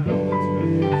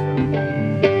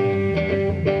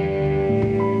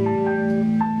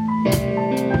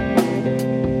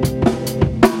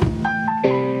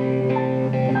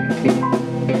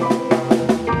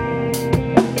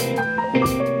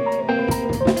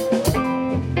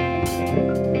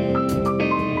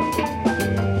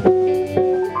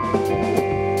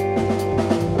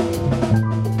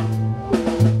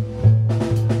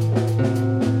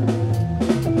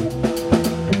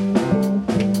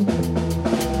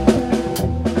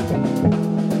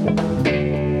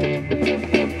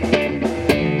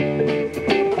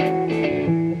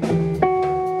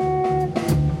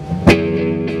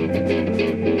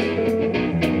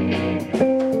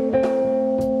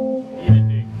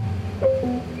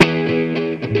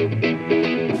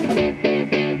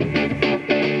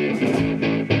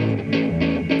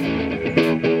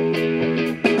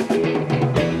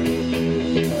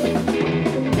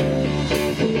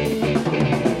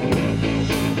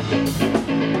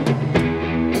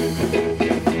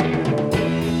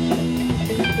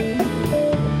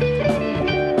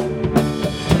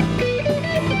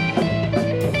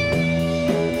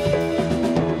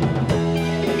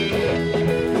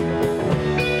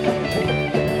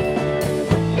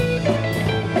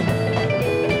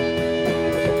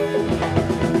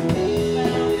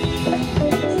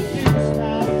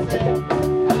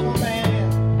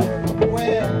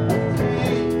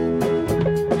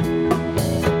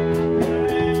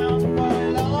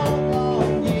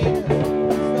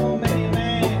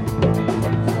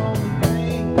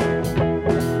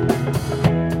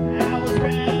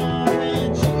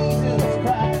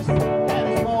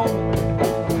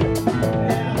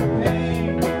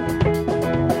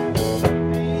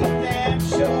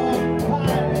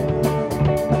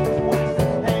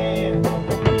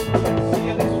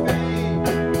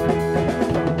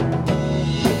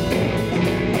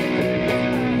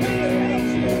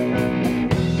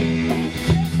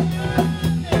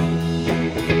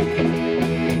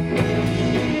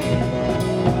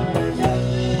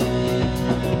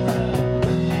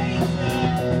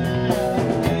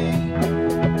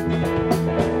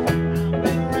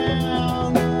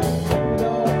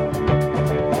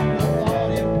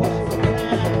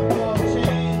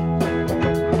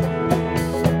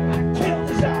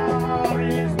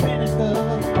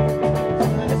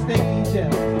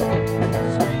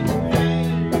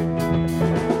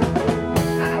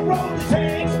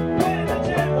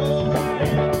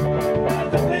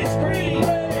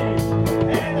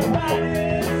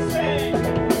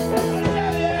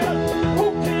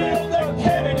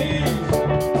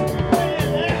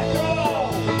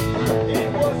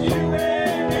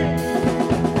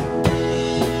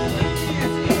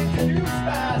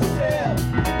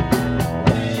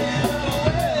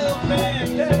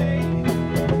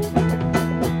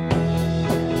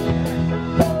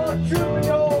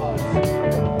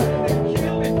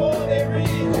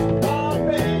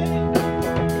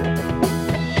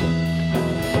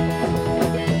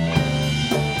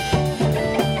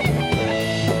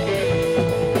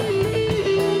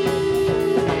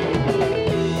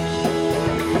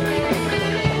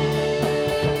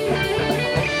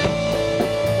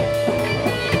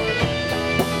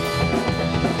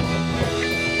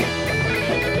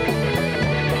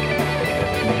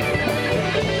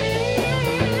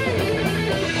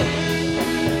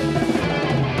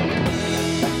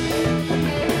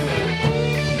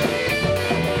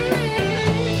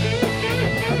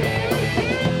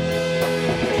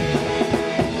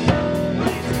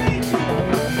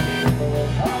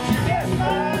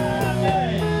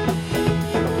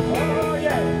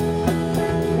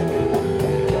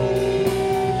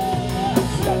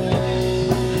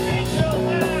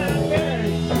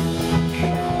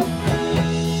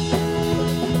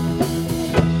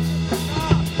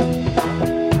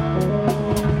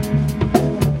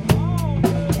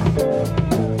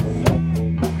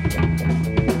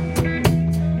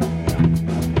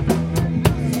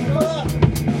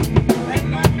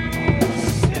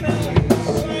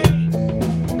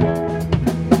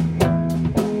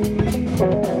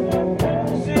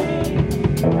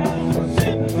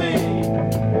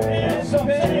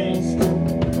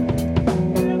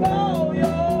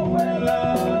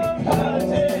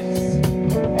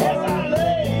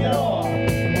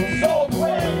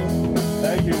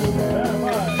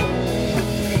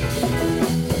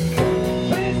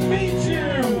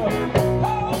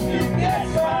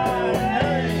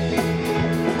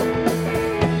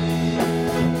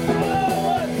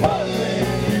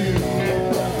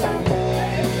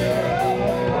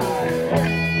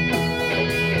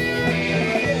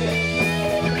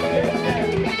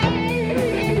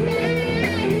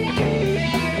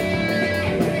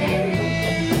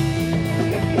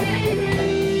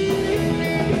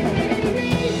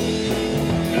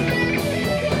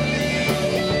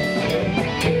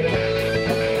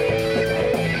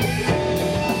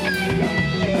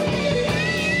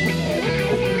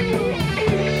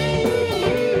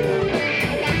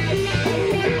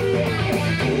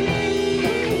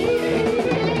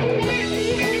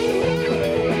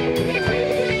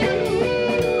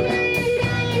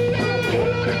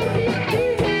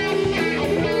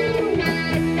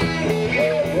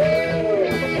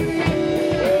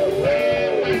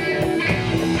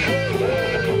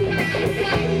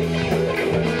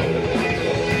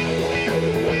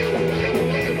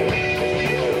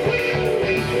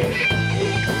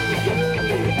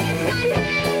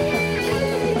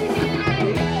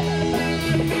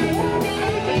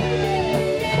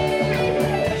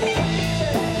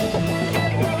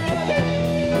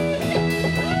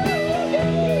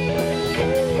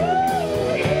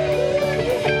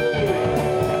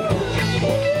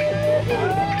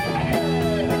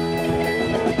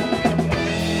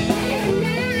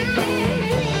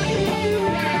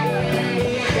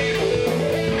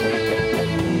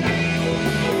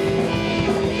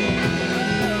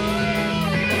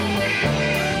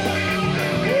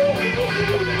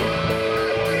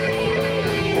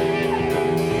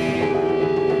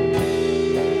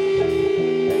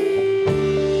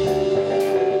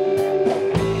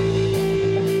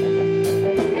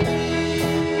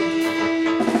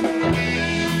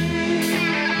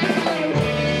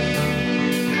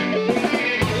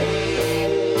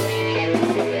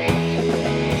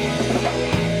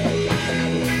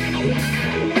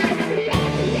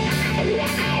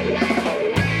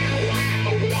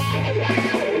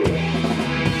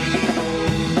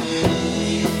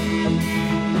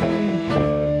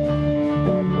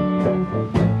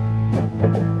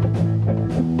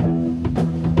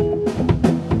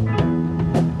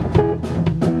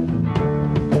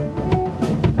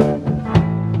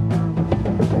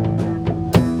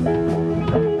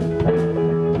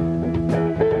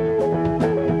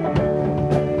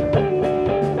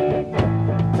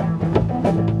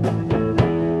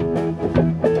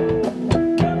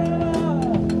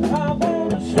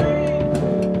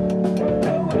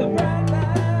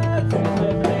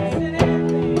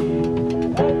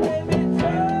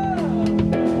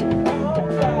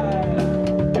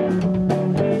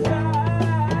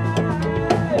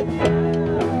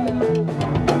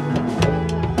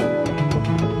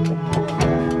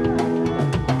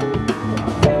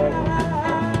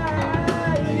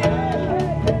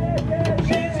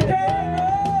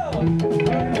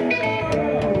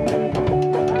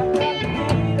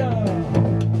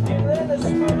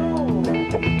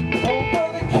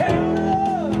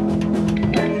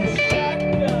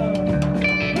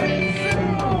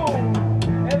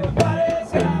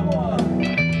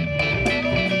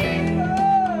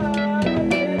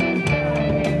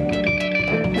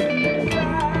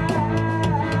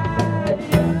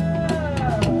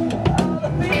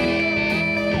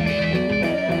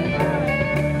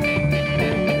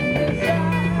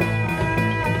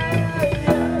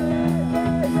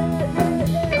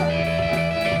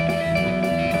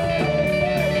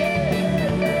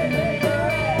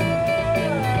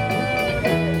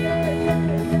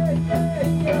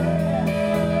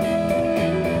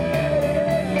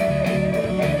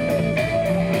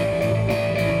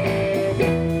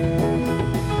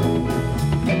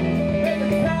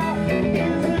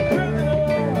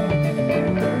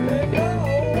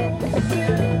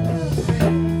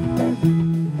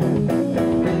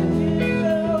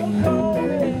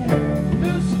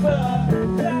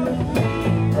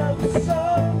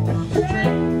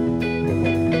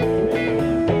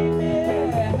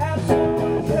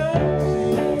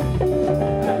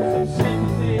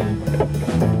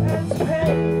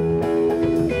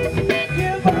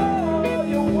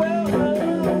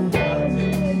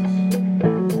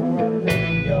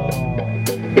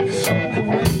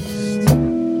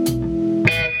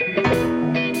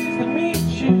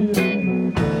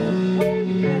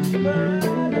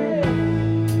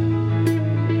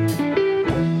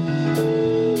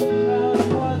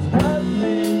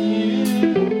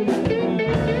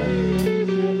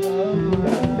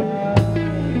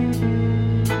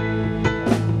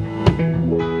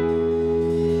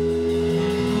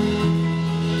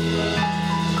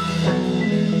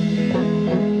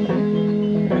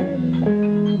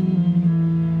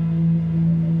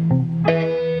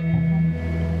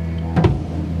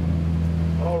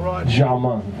 right.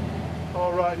 Jaman.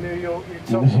 All right, New York, you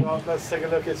talk about. Let's take a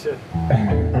look at you.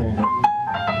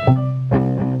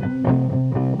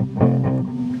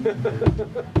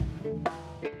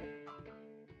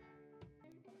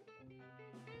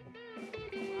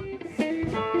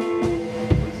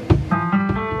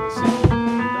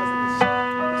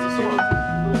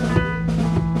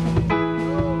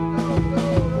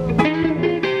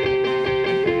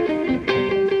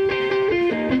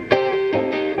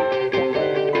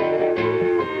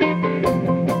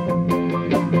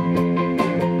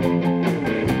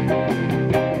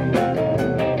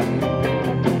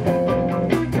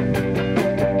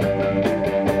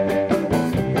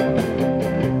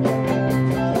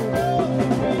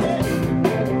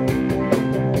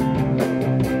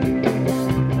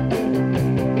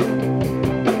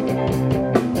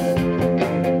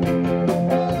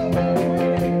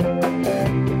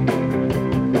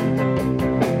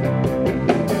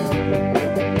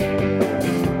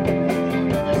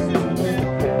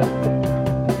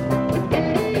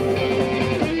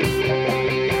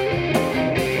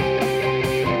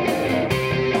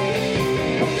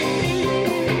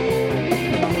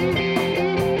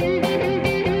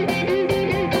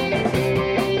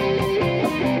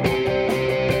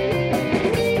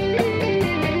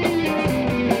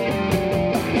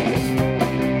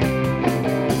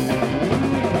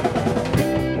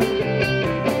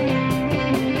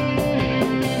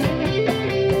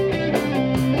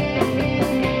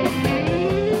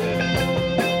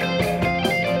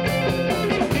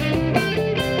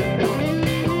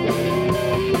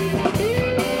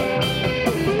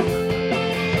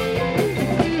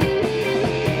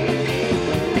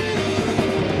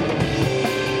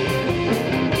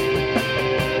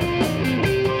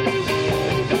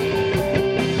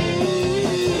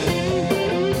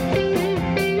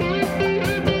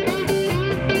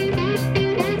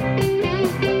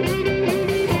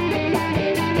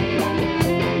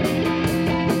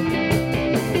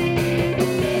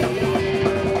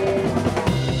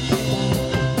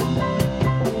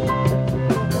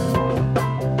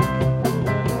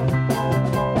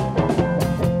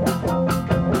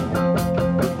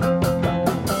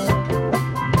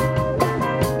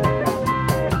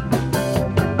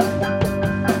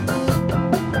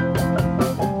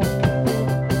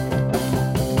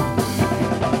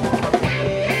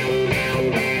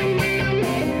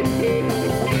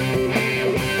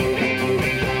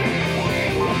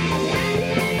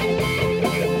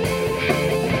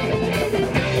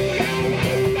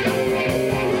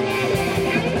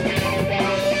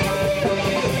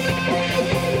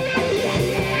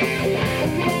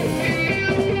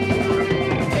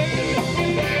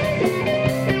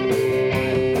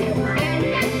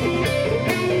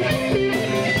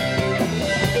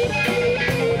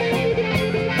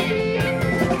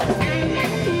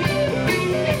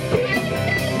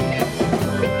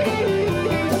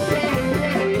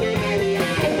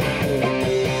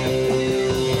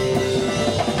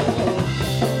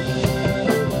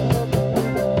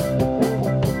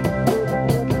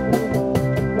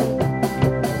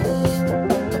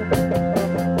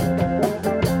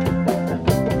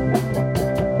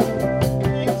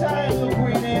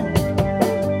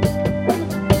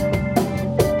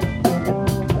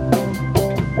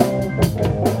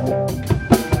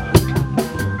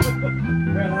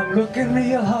 Looking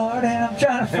real hard and I'm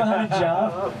trying to find a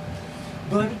job,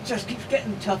 but it just keeps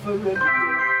getting tougher every day.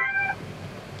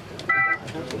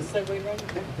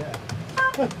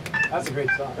 That's a great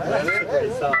song. That's a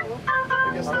great song.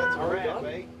 I guess that's all right,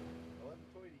 mate.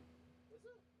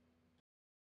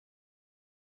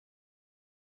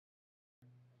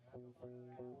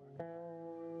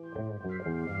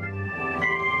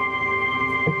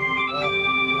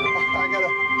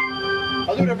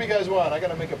 I'll do whatever you guys want. I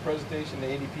gotta make a presentation to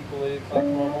 80 people at 8 o'clock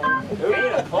tomorrow morning.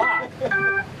 8 o'clock.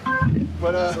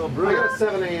 But I got a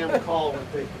 7 a.m. call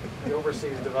with the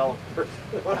overseas developers.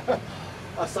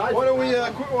 Aside why don't we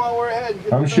quit while we're ahead? And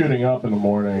get I'm shooting up in the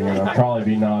morning, and I'll probably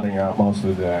be nodding out most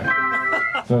of the day.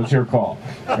 So it's your call.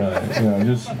 Really.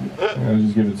 Just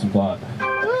give it some thought.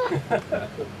 8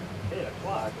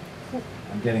 o'clock.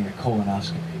 I'm getting a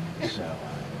colonoscopy, so.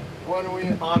 Why don't we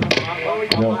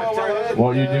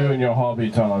What you do in your hobby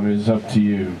time is up to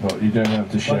you, but you don't have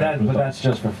to share. But that's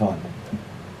just for fun.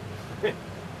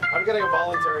 I'm getting a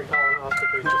voluntary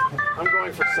colonoscopy. I'm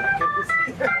going for seconds.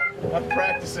 I'm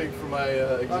practicing for my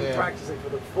exam. I'm practicing for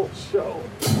the full show.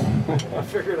 I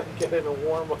figured I'd get in a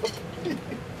warm-up.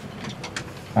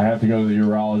 I have to go to the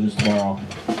urologist tomorrow.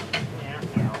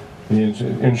 The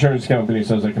insurance company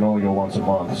says I can only go once a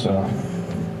month, so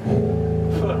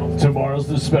tomorrow's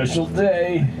the special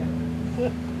day.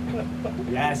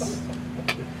 Yes.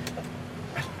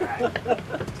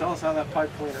 Tell us how that pipe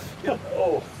cleaner.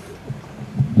 Oh.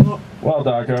 Well,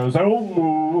 Doc goes, oh,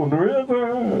 moon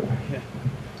river.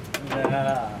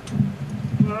 Yeah.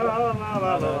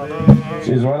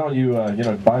 Jeez, why don't you,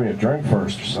 buy me a drink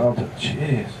first or something?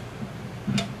 Jeez.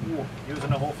 Using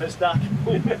the whole fist, Doc.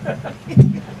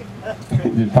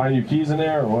 Did you find your keys in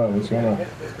there or what? What's going on?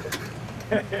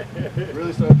 It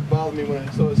really started to bother me when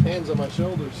I saw his hands on my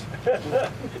shoulders.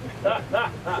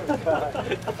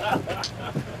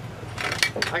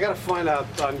 I gotta find out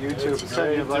on YouTube.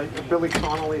 Send you like Billy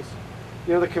Connolly's.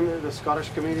 You know the Scottish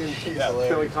comedian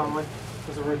Billy Connolly.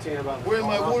 There's a routine about. Where are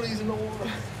my woodies in the water?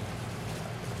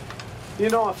 You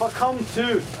know, if I come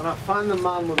to and I find the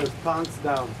man with his pants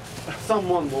down,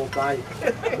 someone will die.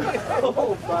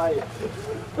 Will die.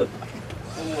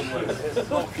 Someone will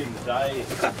fucking die.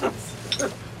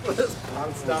 With his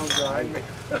pants down behind me.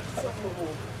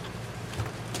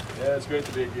 Yeah, it's great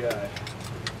to be a guy.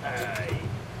 Aye.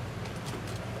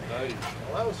 Nice.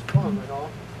 Well, that was fun, you know.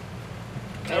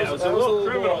 Yeah, it was a little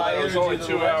criminal. more It was only energy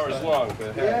 2 than the hours last long,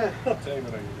 but Yeah. same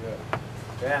thing, yeah.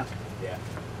 Yeah. Yeah.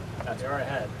 That's where I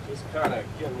had. Just kind of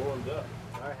getting warmed up.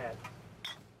 Our head.